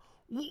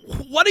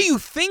 What are you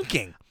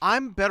thinking?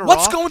 I'm better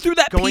What's off going through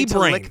that going pea to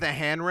brain? lick the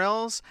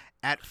handrails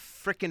at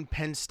frickin'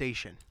 Penn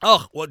Station.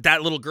 Oh, what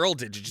that little girl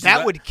did. Did you see that?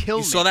 That would kill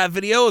me. You saw that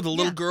video of the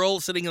little girl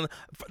sitting in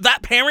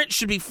that parent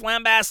should be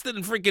flambasted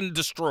and freaking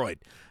destroyed.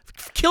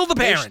 Kill the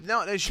parent.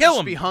 They should Kill just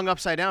him. be hung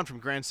upside down from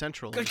Grand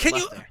Central. and Can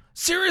left you there.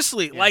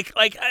 seriously like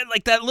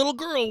that little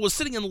girl was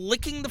sitting and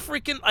licking the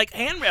freaking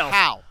handrails?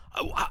 How?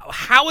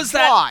 How is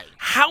that? Why?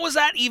 How is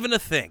that even a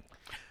thing?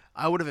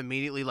 I would have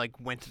immediately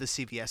went to the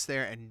CVS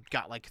there and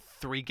got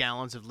 3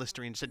 gallons of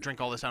Listerine and said, "Drink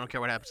all this. I don't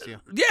care what happens to you."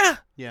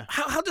 Yeah.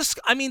 How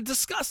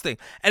disgusting.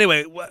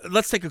 Anyway,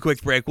 let's take a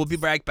quick break. We'll be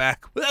right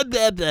back. We'll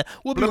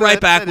be right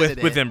back with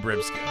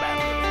Brimstone.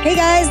 Hey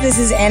guys, this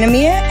is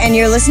Anamia, and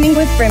you're listening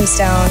with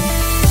Brimstone.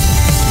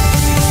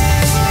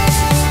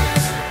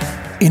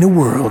 In a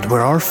world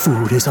where our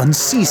food is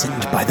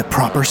unseasoned by the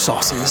proper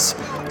sauces,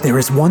 there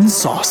is one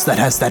sauce that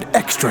has that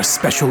extra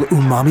special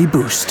umami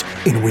boost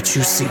in which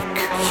you seek.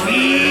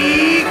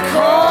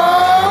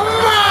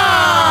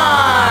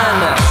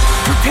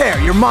 Prepare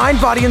your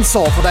mind, body, and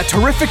soul for that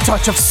terrific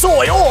touch of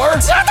soy or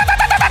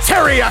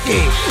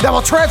teriyaki that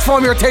will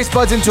transform your taste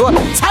buds into a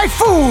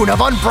typhoon of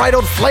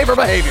unbridled flavor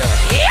behavior.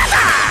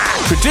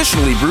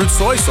 Traditionally brewed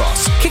soy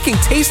sauce, kicking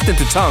taste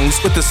into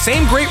tongues with the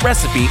same great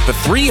recipe for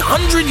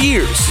 300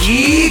 years.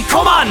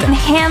 Kikkoman!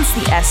 Enhance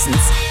the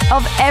essence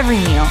of every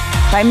meal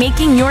by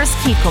making yours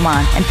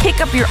Kikkoman and pick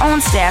up your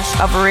own stash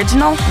of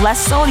original,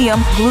 less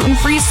sodium,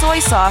 gluten-free soy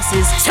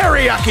sauces,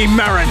 teriyaki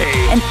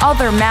marinade, and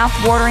other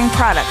mouth-watering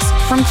products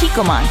from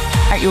Kikkoman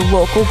at your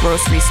local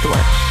grocery store.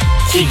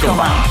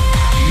 Kikkoman.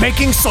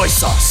 Making soy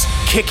sauce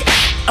kick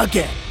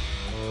again.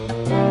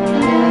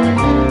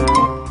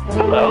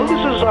 Hello, this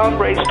is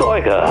Andre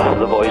Stoiger,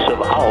 the voice of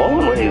Owl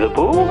and Winnie the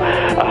Pooh,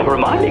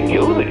 reminding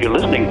you that you're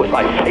listening with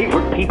my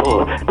favorite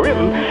people,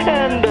 Brim,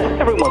 and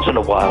every once in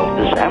a while,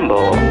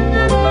 Zambo.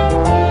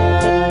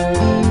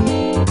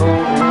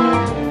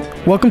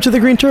 Welcome to the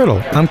Green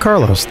Turtle. I'm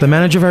Carlos, the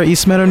manager of our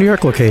East Meadow, New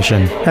York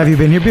location. Have you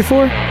been here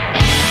before?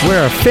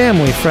 We're a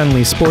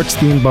family-friendly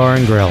sports-themed bar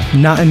and grill.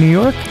 Not in New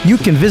York? You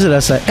can visit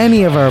us at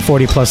any of our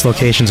 40-plus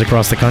locations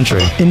across the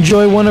country.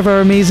 Enjoy one of our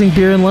amazing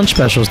beer and lunch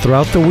specials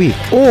throughout the week.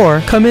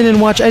 Or come in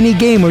and watch any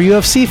game or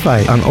UFC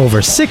fight on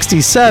over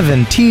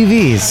 67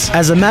 TVs.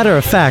 As a matter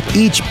of fact,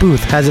 each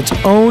booth has its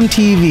own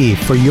TV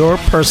for your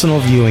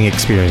personal viewing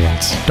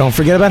experience. Don't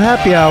forget about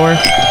happy hour.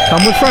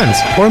 Come with friends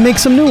or make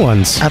some new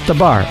ones at the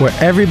bar where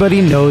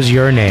everybody knows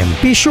your name.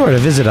 Be sure to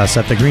visit us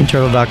at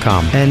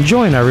thegreenturtle.com and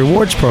join our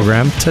rewards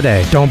program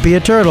today. Don't be a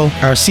turtle.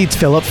 Our seats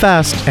fill up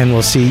fast, and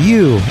we'll see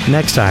you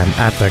next time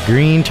at the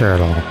Green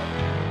Turtle.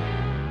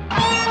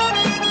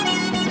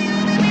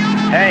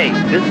 Hey,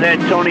 this is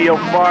Antonio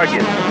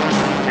Vargas,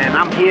 and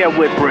I'm here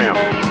with Brim.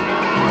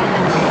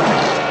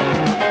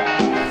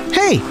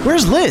 Hey,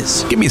 where's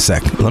Liz? Give me a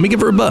sec. Let me give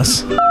her a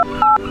buzz.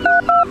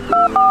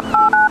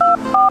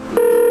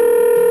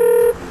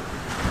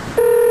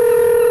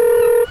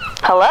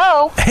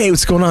 Hello? Hey,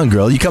 what's going on,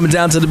 girl? You coming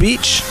down to the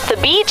beach? The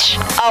beach?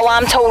 Oh,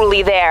 I'm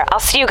totally there. I'll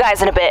see you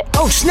guys in a bit.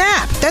 Oh,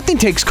 snap! That thing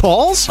takes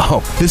calls?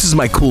 Oh, this is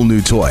my cool new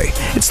toy.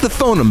 It's the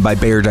Phonem by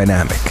Bayer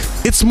Dynamic.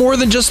 It's more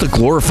than just a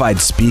glorified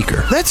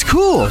speaker. That's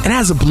cool. It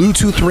has a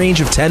Bluetooth range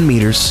of 10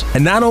 meters,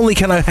 and not only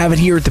can I have it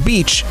here at the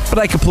beach, but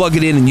I can plug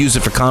it in and use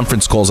it for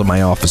conference calls at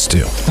my office,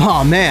 too.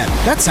 Oh, man,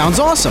 that sounds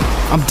awesome.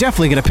 I'm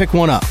definitely going to pick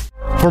one up.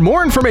 For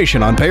more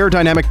information on Bayer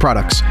Dynamic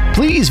products,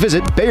 please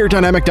visit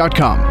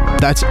BeyerDynamic.com.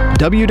 That's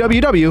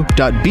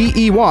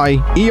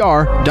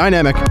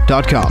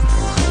www.beyeerdynamic.com.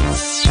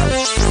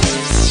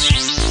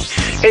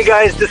 Hey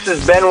guys, this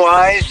is Ben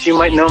Wise. You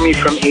might know me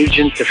from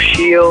Agents of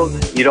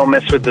S.H.I.E.L.D., You Don't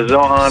Mess with the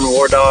Zohan,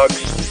 War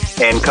Dogs,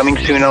 and coming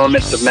soon,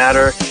 Elements of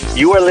Matter.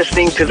 You are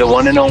listening to the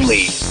one and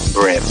only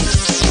Brim.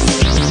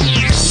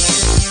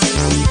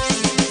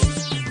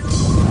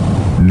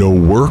 No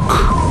work,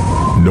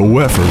 no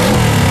effort,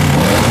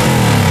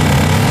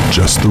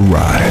 just the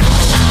ride.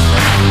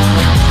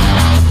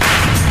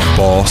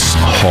 Boss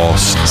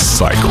Hoss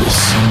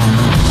Cycles.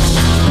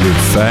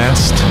 Live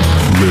fast,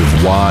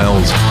 live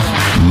wild,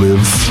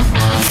 live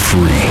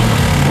free.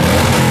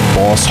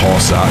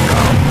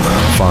 BossHoss.com.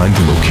 Find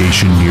the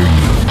location near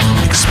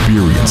you.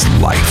 Experience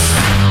life.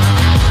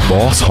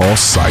 Boss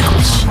Hoss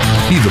Cycles.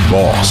 Be the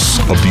boss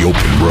of the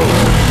open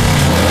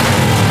road.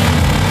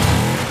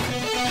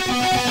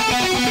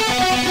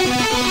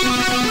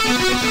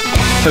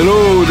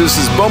 Hello, this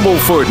is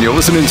Bumblefoot, and you're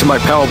listening to my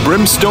pal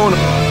Brimstone.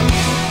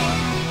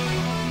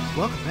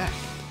 Welcome back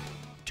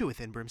to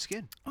Within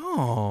Brimskin.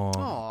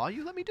 Oh,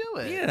 you let me do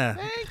it. Yeah.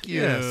 Thank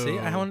you. Yeah, see,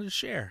 I wanted to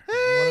share.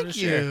 Thank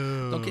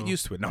you. Don't get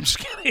used to it. No, I'm just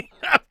kidding.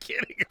 I'm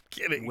kidding.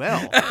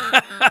 Well,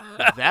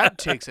 that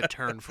takes a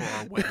turn for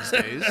our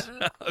Wednesdays.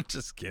 I'm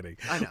just kidding.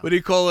 I know. What do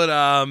you call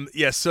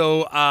it?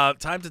 So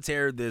time to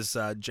tear this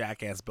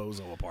jackass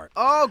bozo apart.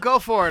 Oh, go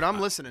for it. I'm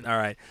listening. All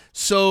right.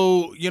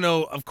 So,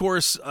 of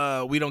course,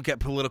 we don't get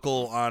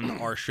political on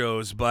our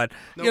shows, but,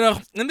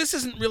 and this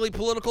isn't really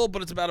political,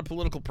 but it's about a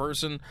political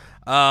person.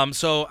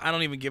 So I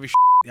don't even give a shit.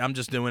 I'm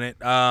just doing it.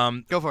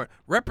 Go for it.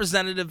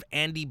 Representative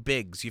Andy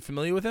Biggs. You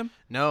familiar with him?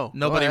 No.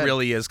 Nobody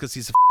really is because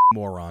he's a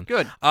moron.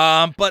 Good.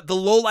 But the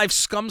lowlife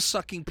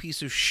scum-sucking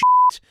piece of shit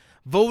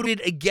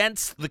voted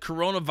against the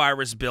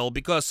coronavirus bill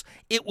because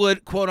it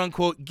would,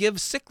 quote-unquote, give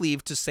sick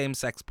leave to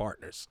same-sex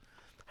partners.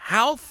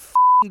 How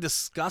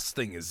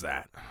disgusting is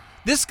that?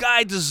 This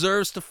guy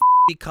deserves to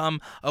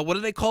become, what do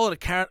they call it,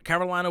 a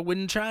Carolina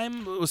wind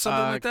chime or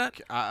something like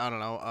that? I don't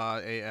know.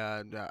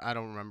 I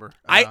don't remember.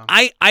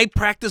 I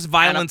practice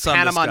violence on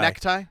this guy. Panama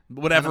necktie?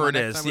 Whatever Panama it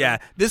is. necktie, Yeah.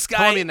 This guy,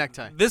 Columbia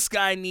necktie. This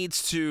guy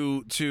needs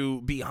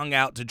to be hung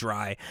out to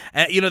dry.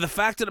 And, the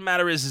fact of the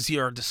matter is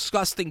you're a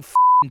disgusting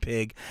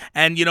pig.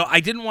 And, I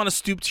didn't want to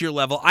stoop to your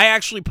level. I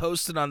actually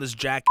posted on this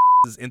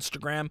jackass's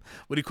Instagram,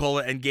 what do you call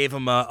it, and gave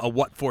him a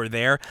what for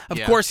there.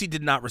 Of course he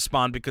did not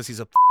respond because he's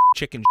a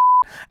chicken.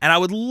 And I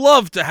would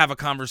love to have a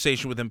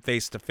conversation with him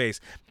face to face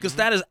because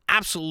that is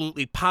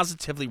absolutely,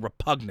 positively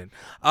repugnant.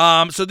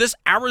 So this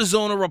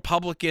Arizona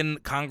Republican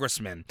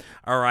congressman,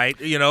 all right,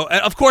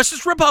 of course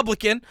it's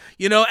Republican,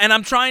 and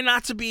I'm trying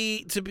not to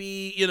be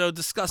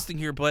disgusting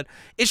here, but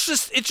it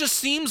just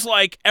seems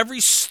like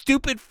every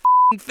stupid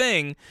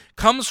thing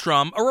comes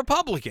from a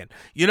Republican,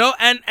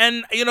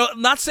 and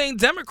not saying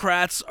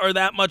Democrats are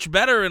that much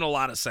better in a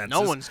lot of senses.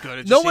 No one's good.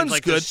 It just seems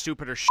like there's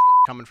stupider shit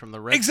coming from the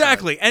red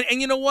exactly. side.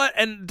 And you know what?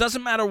 And it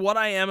doesn't matter what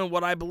I am and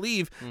what I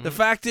believe. The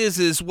fact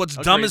is what's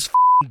dumb is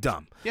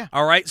dumb. Yeah.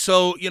 All right.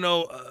 So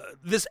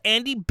this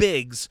Andy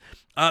Biggs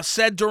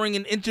said during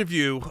an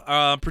interview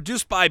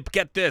produced by,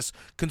 get this,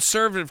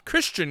 conservative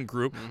Christian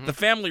group, the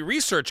Family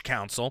Research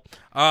Council,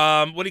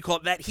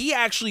 that he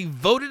actually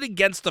voted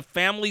against the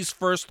Families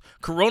First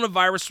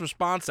Coronavirus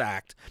Response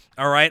Act,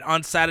 all right,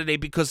 on Saturday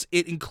because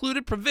it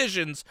included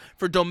provisions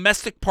for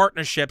domestic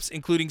partnerships,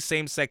 including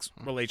same-sex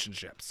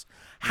relationships.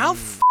 How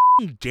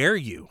dare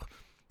you?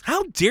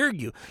 How dare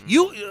you?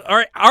 You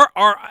are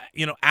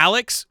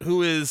Alex,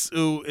 who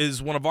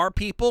is one of our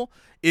people,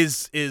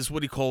 is what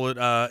do you call it?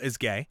 Is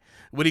gay.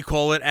 What do you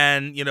call it?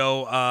 And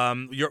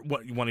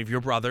one of your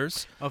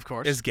brothers, of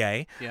course, is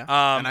gay. Yeah.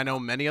 And I know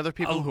many other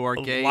people who are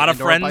gay. A lot of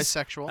friends,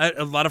 bisexual.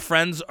 A lot of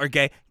friends are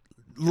gay.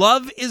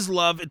 Love is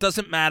love. It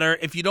doesn't matter.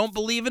 If you don't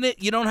believe in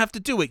it, you don't have to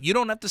do it. You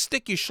don't have to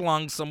stick your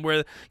schlong somewhere,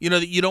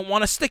 that you don't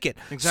want to stick it.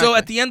 Exactly. So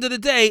at the end of the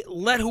day,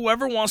 let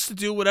whoever wants to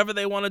do whatever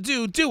they want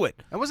to do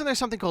it. And wasn't there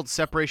something called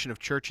separation of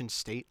church and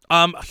state?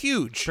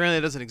 Huge. Apparently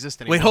it doesn't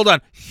exist anymore. Wait, hold on.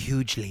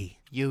 Hugely.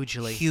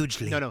 Hugely.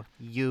 No,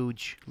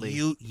 hugely.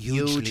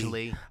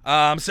 Hugely.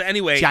 So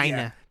anyway,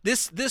 China. Yeah,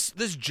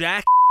 this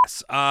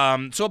jackass.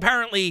 So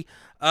apparently,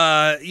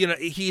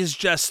 he is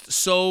just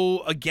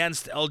so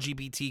against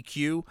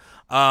LGBTQ.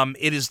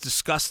 It is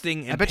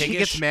disgusting and I bet piggish. he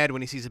gets mad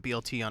when he sees a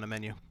BLT on a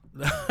menu.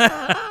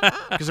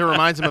 Because it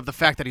reminds him of the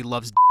fact that he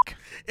loves dick.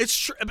 It's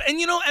true. And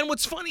and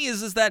what's funny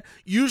is that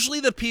usually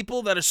the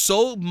people that are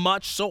so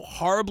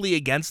horribly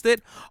against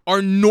it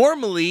are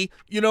normally,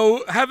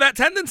 have that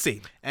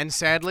tendency. And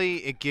sadly,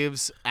 it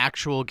gives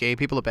actual gay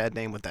people a bad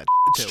name with that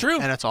It's too. true.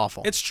 And it's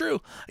awful. It's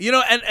true.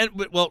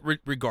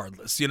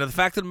 Regardless, the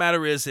fact of the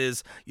matter is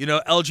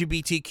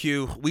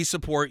LGBTQ, we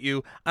support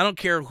you. I don't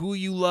care who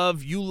you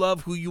love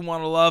who you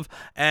want to love,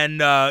 and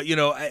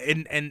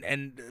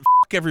and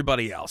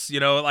everybody else,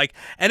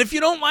 and if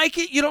you don't like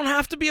it, you don't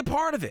have to be a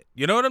part of it.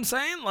 You know what I'm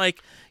saying?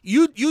 Like,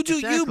 you do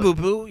exactly. you,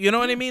 boo-boo. You know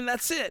what I mean?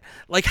 That's it.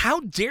 Like, how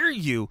dare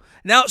you?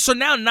 Now,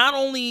 not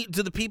only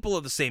do the people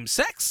of the same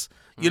sex,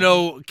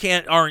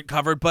 aren't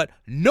covered, but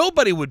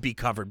nobody would be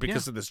covered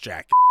because of this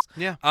jackass.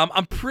 Yeah.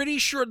 I'm pretty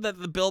sure that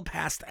the bill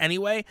passed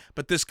anyway,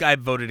 but this guy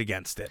voted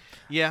against it.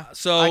 Yeah,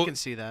 So I can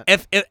see that.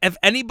 If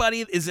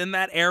anybody is in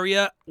that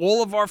area,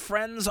 all of our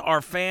friends,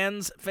 our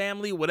fans,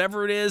 family,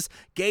 whatever it is,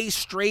 gay,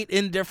 straight,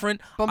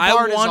 indifferent, Bombard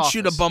I his want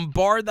you to office.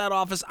 bombard that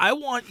office. I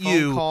want Phone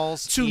you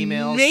calls, to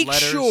emails, make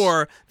letters.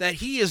 sure that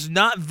he is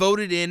not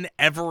voted in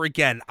ever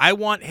again. I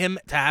want him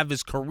to have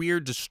his career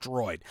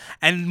destroyed.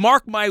 And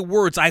mark my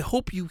words, I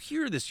hope you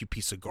hear this, you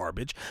piece of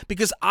garbage,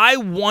 because I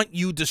want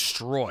you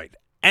destroyed.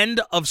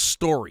 End of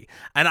story.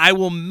 And I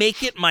will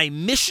make it my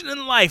mission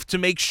in life to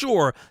make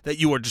sure that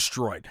you are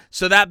destroyed.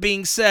 So that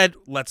being said,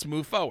 let's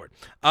move forward.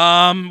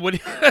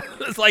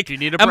 It's like, Do you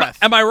need a breath?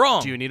 Am I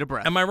wrong? Do you need a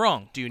breath? Am I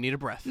wrong? Do you need a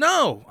breath?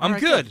 No, I'm All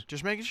right, good.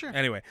 Just making sure.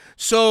 Anyway,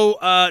 so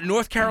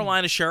North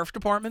Carolina Sheriff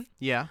Department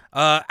Yeah.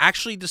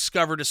 actually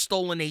discovered a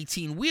stolen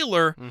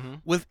 18-wheeler Mm-hmm.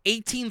 with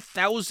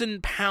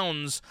 18,000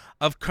 pounds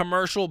of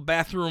commercial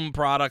bathroom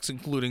products,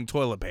 including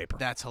toilet paper.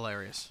 That's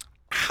hilarious.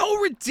 How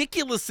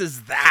ridiculous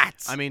is that?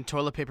 I mean,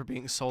 toilet paper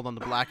being sold on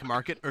the black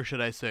market, or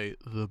should I say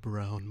the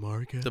brown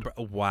market?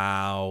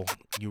 Wow,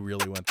 you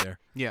really went there.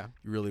 Yeah.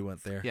 You really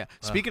went there. Yeah.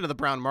 Speaking of the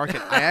brown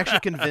market, I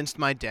actually convinced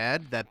my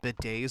dad that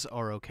bidets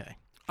are okay.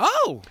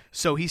 Oh.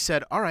 So he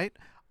said, all right,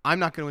 I'm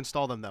not going to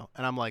install them, though.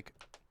 And I'm like,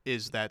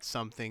 is that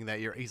something that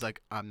you're... He's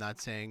like, I'm not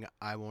saying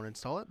I won't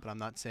install it, but I'm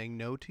not saying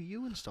no to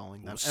you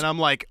installing them. And I'm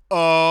like,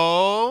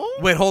 oh.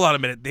 Wait, hold on a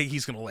minute.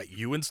 He's going to let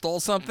you install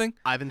something?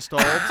 I've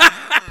installed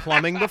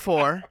plumbing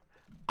before.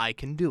 I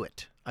can do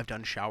it. I've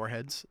done shower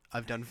heads.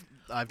 I've done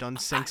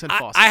sinks and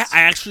faucets.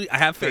 I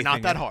have faith They're not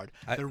in that you. hard.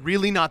 They're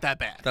really not that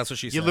bad. That's what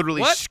she You said.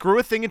 literally What? screw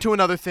a thing into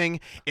another thing.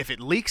 If it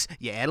leaks,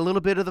 you add a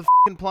little bit of the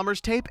f***ing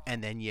plumber's tape,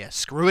 and then you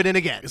screw it in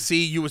again.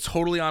 See, you was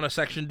totally on a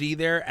section D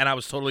there, and I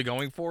was totally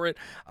going for it.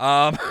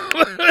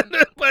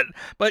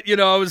 But you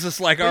know, I was just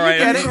like, all right.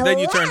 get it. Then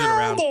you turned it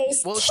around.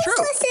 Well, it's true.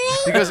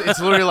 Because it's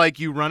literally like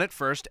you run it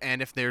first,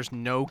 and if there's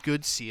no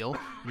good seal,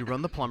 you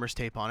run the plumber's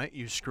tape on it,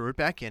 you screw it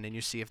back in, and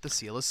you see if the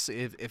seal is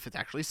if it's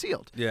actually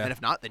sealed. Yeah. And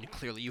if not, then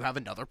clearly you have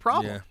another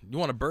problem. Yeah, you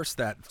want to burst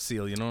that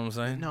seal. You know what I'm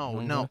saying? No,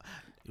 You no. wanna-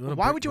 you wanna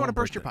Why break- would you want to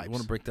burst your break that- pipes? You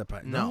want to break that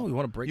pipe? No. You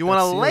want to break. You want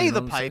to lay you know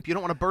the what I'm pipe. saying? You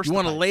don't want to burst You the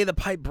want to pipe. lay the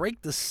pipe,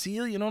 break the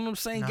seal. You know what I'm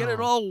saying? Get it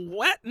No. all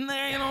wet in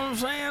there. You know what I'm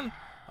saying?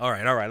 All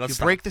right. Let's You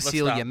stop. break the Let's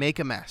seal, stop. you make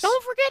a mess.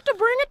 Don't forget to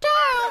bring it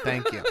down.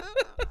 Thank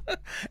you.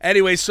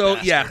 Anyway, so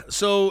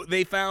so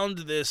they found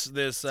this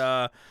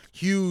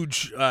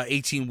huge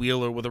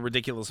 18-wheeler with a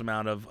ridiculous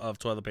amount of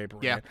toilet paper.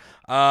 Yeah.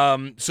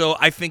 In it. So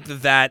I think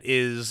that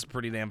is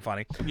pretty damn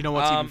funny. You know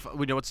what's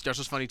you know what's just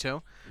as funny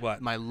too?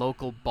 What? My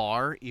local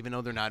bar, even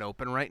though they're not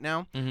open right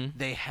now,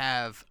 they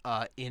have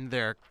in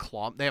their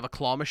claw. They have a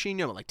claw machine,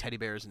 you know, like teddy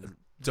bears and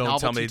Don't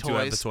tell me novelty they do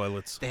have the toys.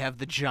 toilets. They have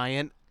the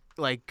giant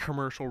like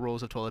commercial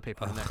rolls of toilet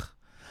paper in there.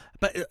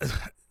 But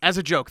as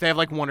a joke, they have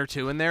like one or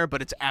two in there,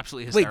 but it's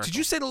absolutely wait, hysterical. did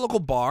you say the local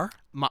bar?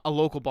 A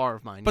local bar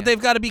of mine. But yeah.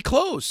 they've got to be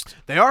closed.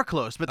 They are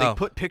closed, but they Oh.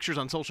 put pictures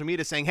on social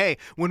media saying, hey,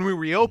 when we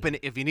reopen,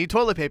 if you need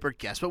toilet paper,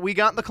 guess what we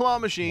got in the claw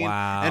machine?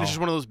 Wow. And it's just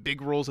one of those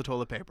big rolls of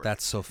toilet paper.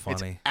 That's so It's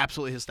funny.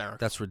 absolutely hysterical.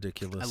 That's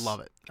ridiculous. I love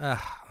it. All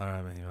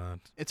right,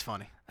 man. It's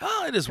funny.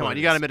 Oh, it is. Come what on, it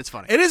you gotta is. admit it's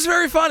funny. It is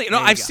very funny. No, There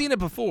you I've go. seen it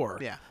before.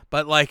 Yeah.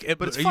 But like,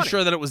 But it's are you funny.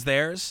 sure that it was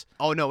theirs?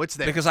 Oh no, it's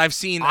there. Because I've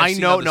seen. I I've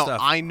seen know. other No, stuff.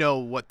 I know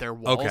what their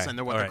walls Okay, and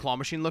what all their right. claw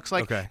machine looks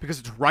like. Okay. Because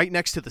it's right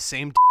next to the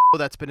same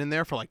that's been in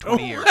there for like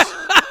 20 years.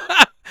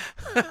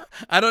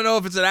 I don't know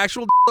if it's an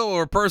actual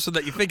or a person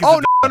that you think is.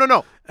 Oh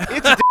no!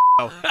 It's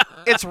a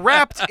It's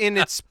wrapped in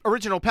its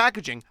original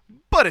packaging,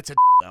 but it's a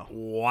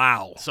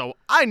Wow. So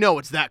I know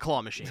it's that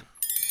claw machine.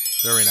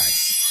 Very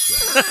nice.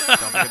 Yeah.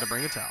 Don't forget to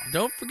bring a towel.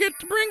 Don't forget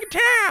to bring a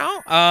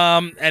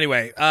towel.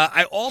 Anyway,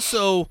 I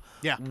also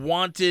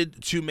wanted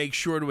to make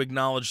sure to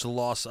acknowledge the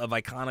loss of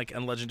iconic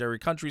and legendary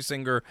country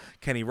singer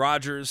Kenny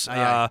Rogers.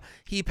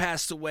 He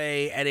passed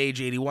away at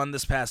age 81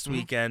 this past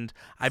weekend.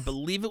 I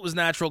believe it was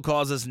natural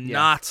causes,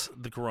 not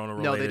the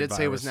corona-related No, they did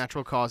say it was virus.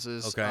 natural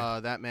causes. Okay.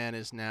 That man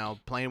is now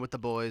playing with the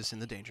boys in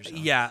the danger zone.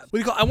 Yeah. What do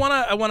you call? I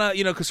wanna,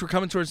 you know, because we're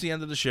coming towards the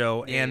end of the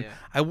show, and yeah.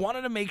 I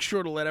wanted to make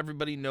sure to let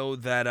everybody know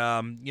that,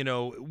 you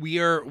know, we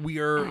are,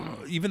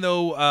 even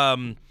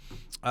though,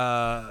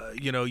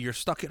 you know, you're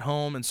stuck at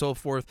home and so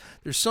forth.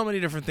 There's so many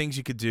different things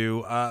you could do.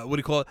 What do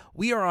you call it?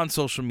 We are on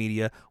social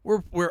media.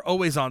 We're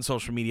always on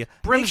social media.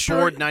 Brim's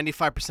bored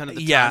 95% of the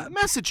time. Yeah.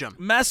 Message him.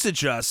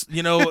 Message us.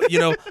 You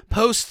know,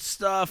 post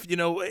stuff. You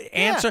know,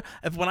 answer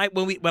if when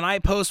I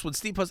post, when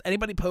Steve posts,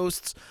 anybody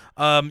posts,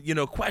 you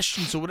know,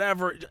 questions or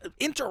whatever.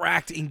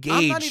 Interact, engage.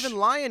 I'm not even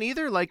lying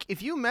either. Like,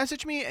 if you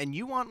message me and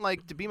you want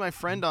like to be my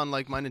friend on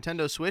like my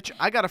Nintendo Switch,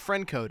 I got a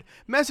friend code.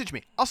 Message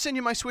me. I'll send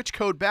you my Switch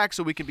code back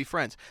so we can be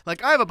friends.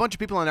 Like, I have a bunch of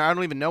people in there I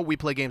don't even know. We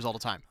play games all the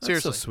time.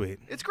 Seriously, That's so sweet.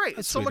 It's great.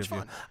 That's It's so sweet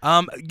much of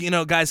fun. you. You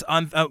know, guys,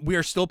 we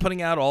are still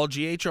putting out all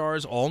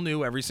GHRs, all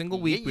new every single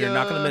week. We are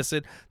not going to miss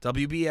it.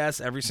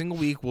 WBS every single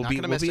week. We'll Not be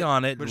gonna we'll miss be it.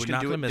 on it. We're just not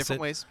gonna do gonna it miss different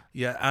it. ways.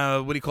 Yeah.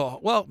 What do you call?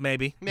 Well,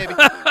 maybe. Maybe.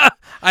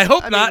 I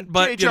hope not,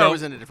 but GHR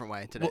was in a different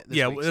way today.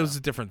 It was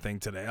a different thing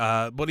today.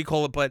 What do you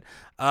call it? But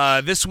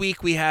this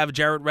week we have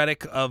Jared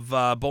Reddick of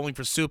Bowling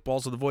for Soup,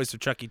 also the voice of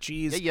Chuck E.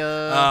 Cheese,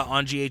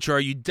 on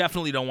GHR. You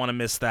definitely don't want to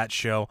miss that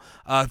show.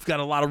 We've got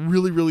a lot of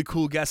really, really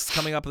cool guests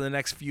coming up in the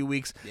next few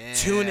weeks. Yeah.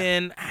 Tune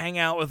in, hang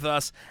out with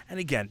us, and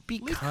again, be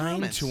Leave kind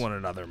comments. to one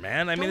another,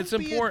 man. I mean, Don't it's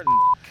be important.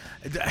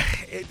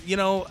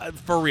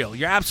 For real,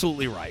 you're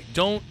absolutely right.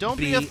 Don't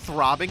be a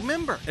throbbing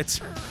member. It's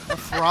a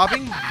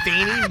throbbing,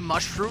 veiny,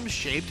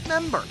 mushroom-shaped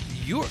member.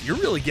 You're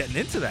really getting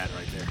into that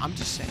right there. I'm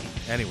just saying.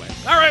 Anyway,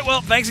 all right.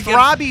 Well, thanks again.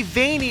 Throbby,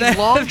 veiny,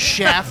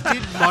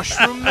 long-shafted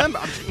mushroom member.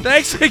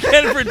 Thanks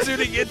again for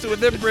tuning in to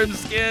Within Brim's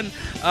Skin.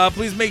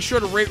 Please make sure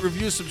to rate,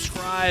 review,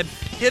 subscribe.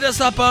 Hit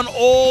us up on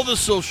all the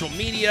social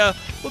media.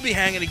 We'll be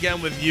hanging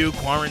again with you,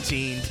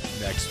 quarantined,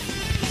 next week.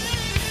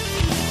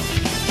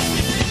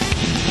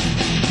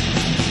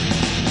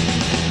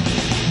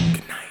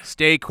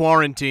 Stay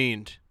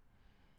quarantined.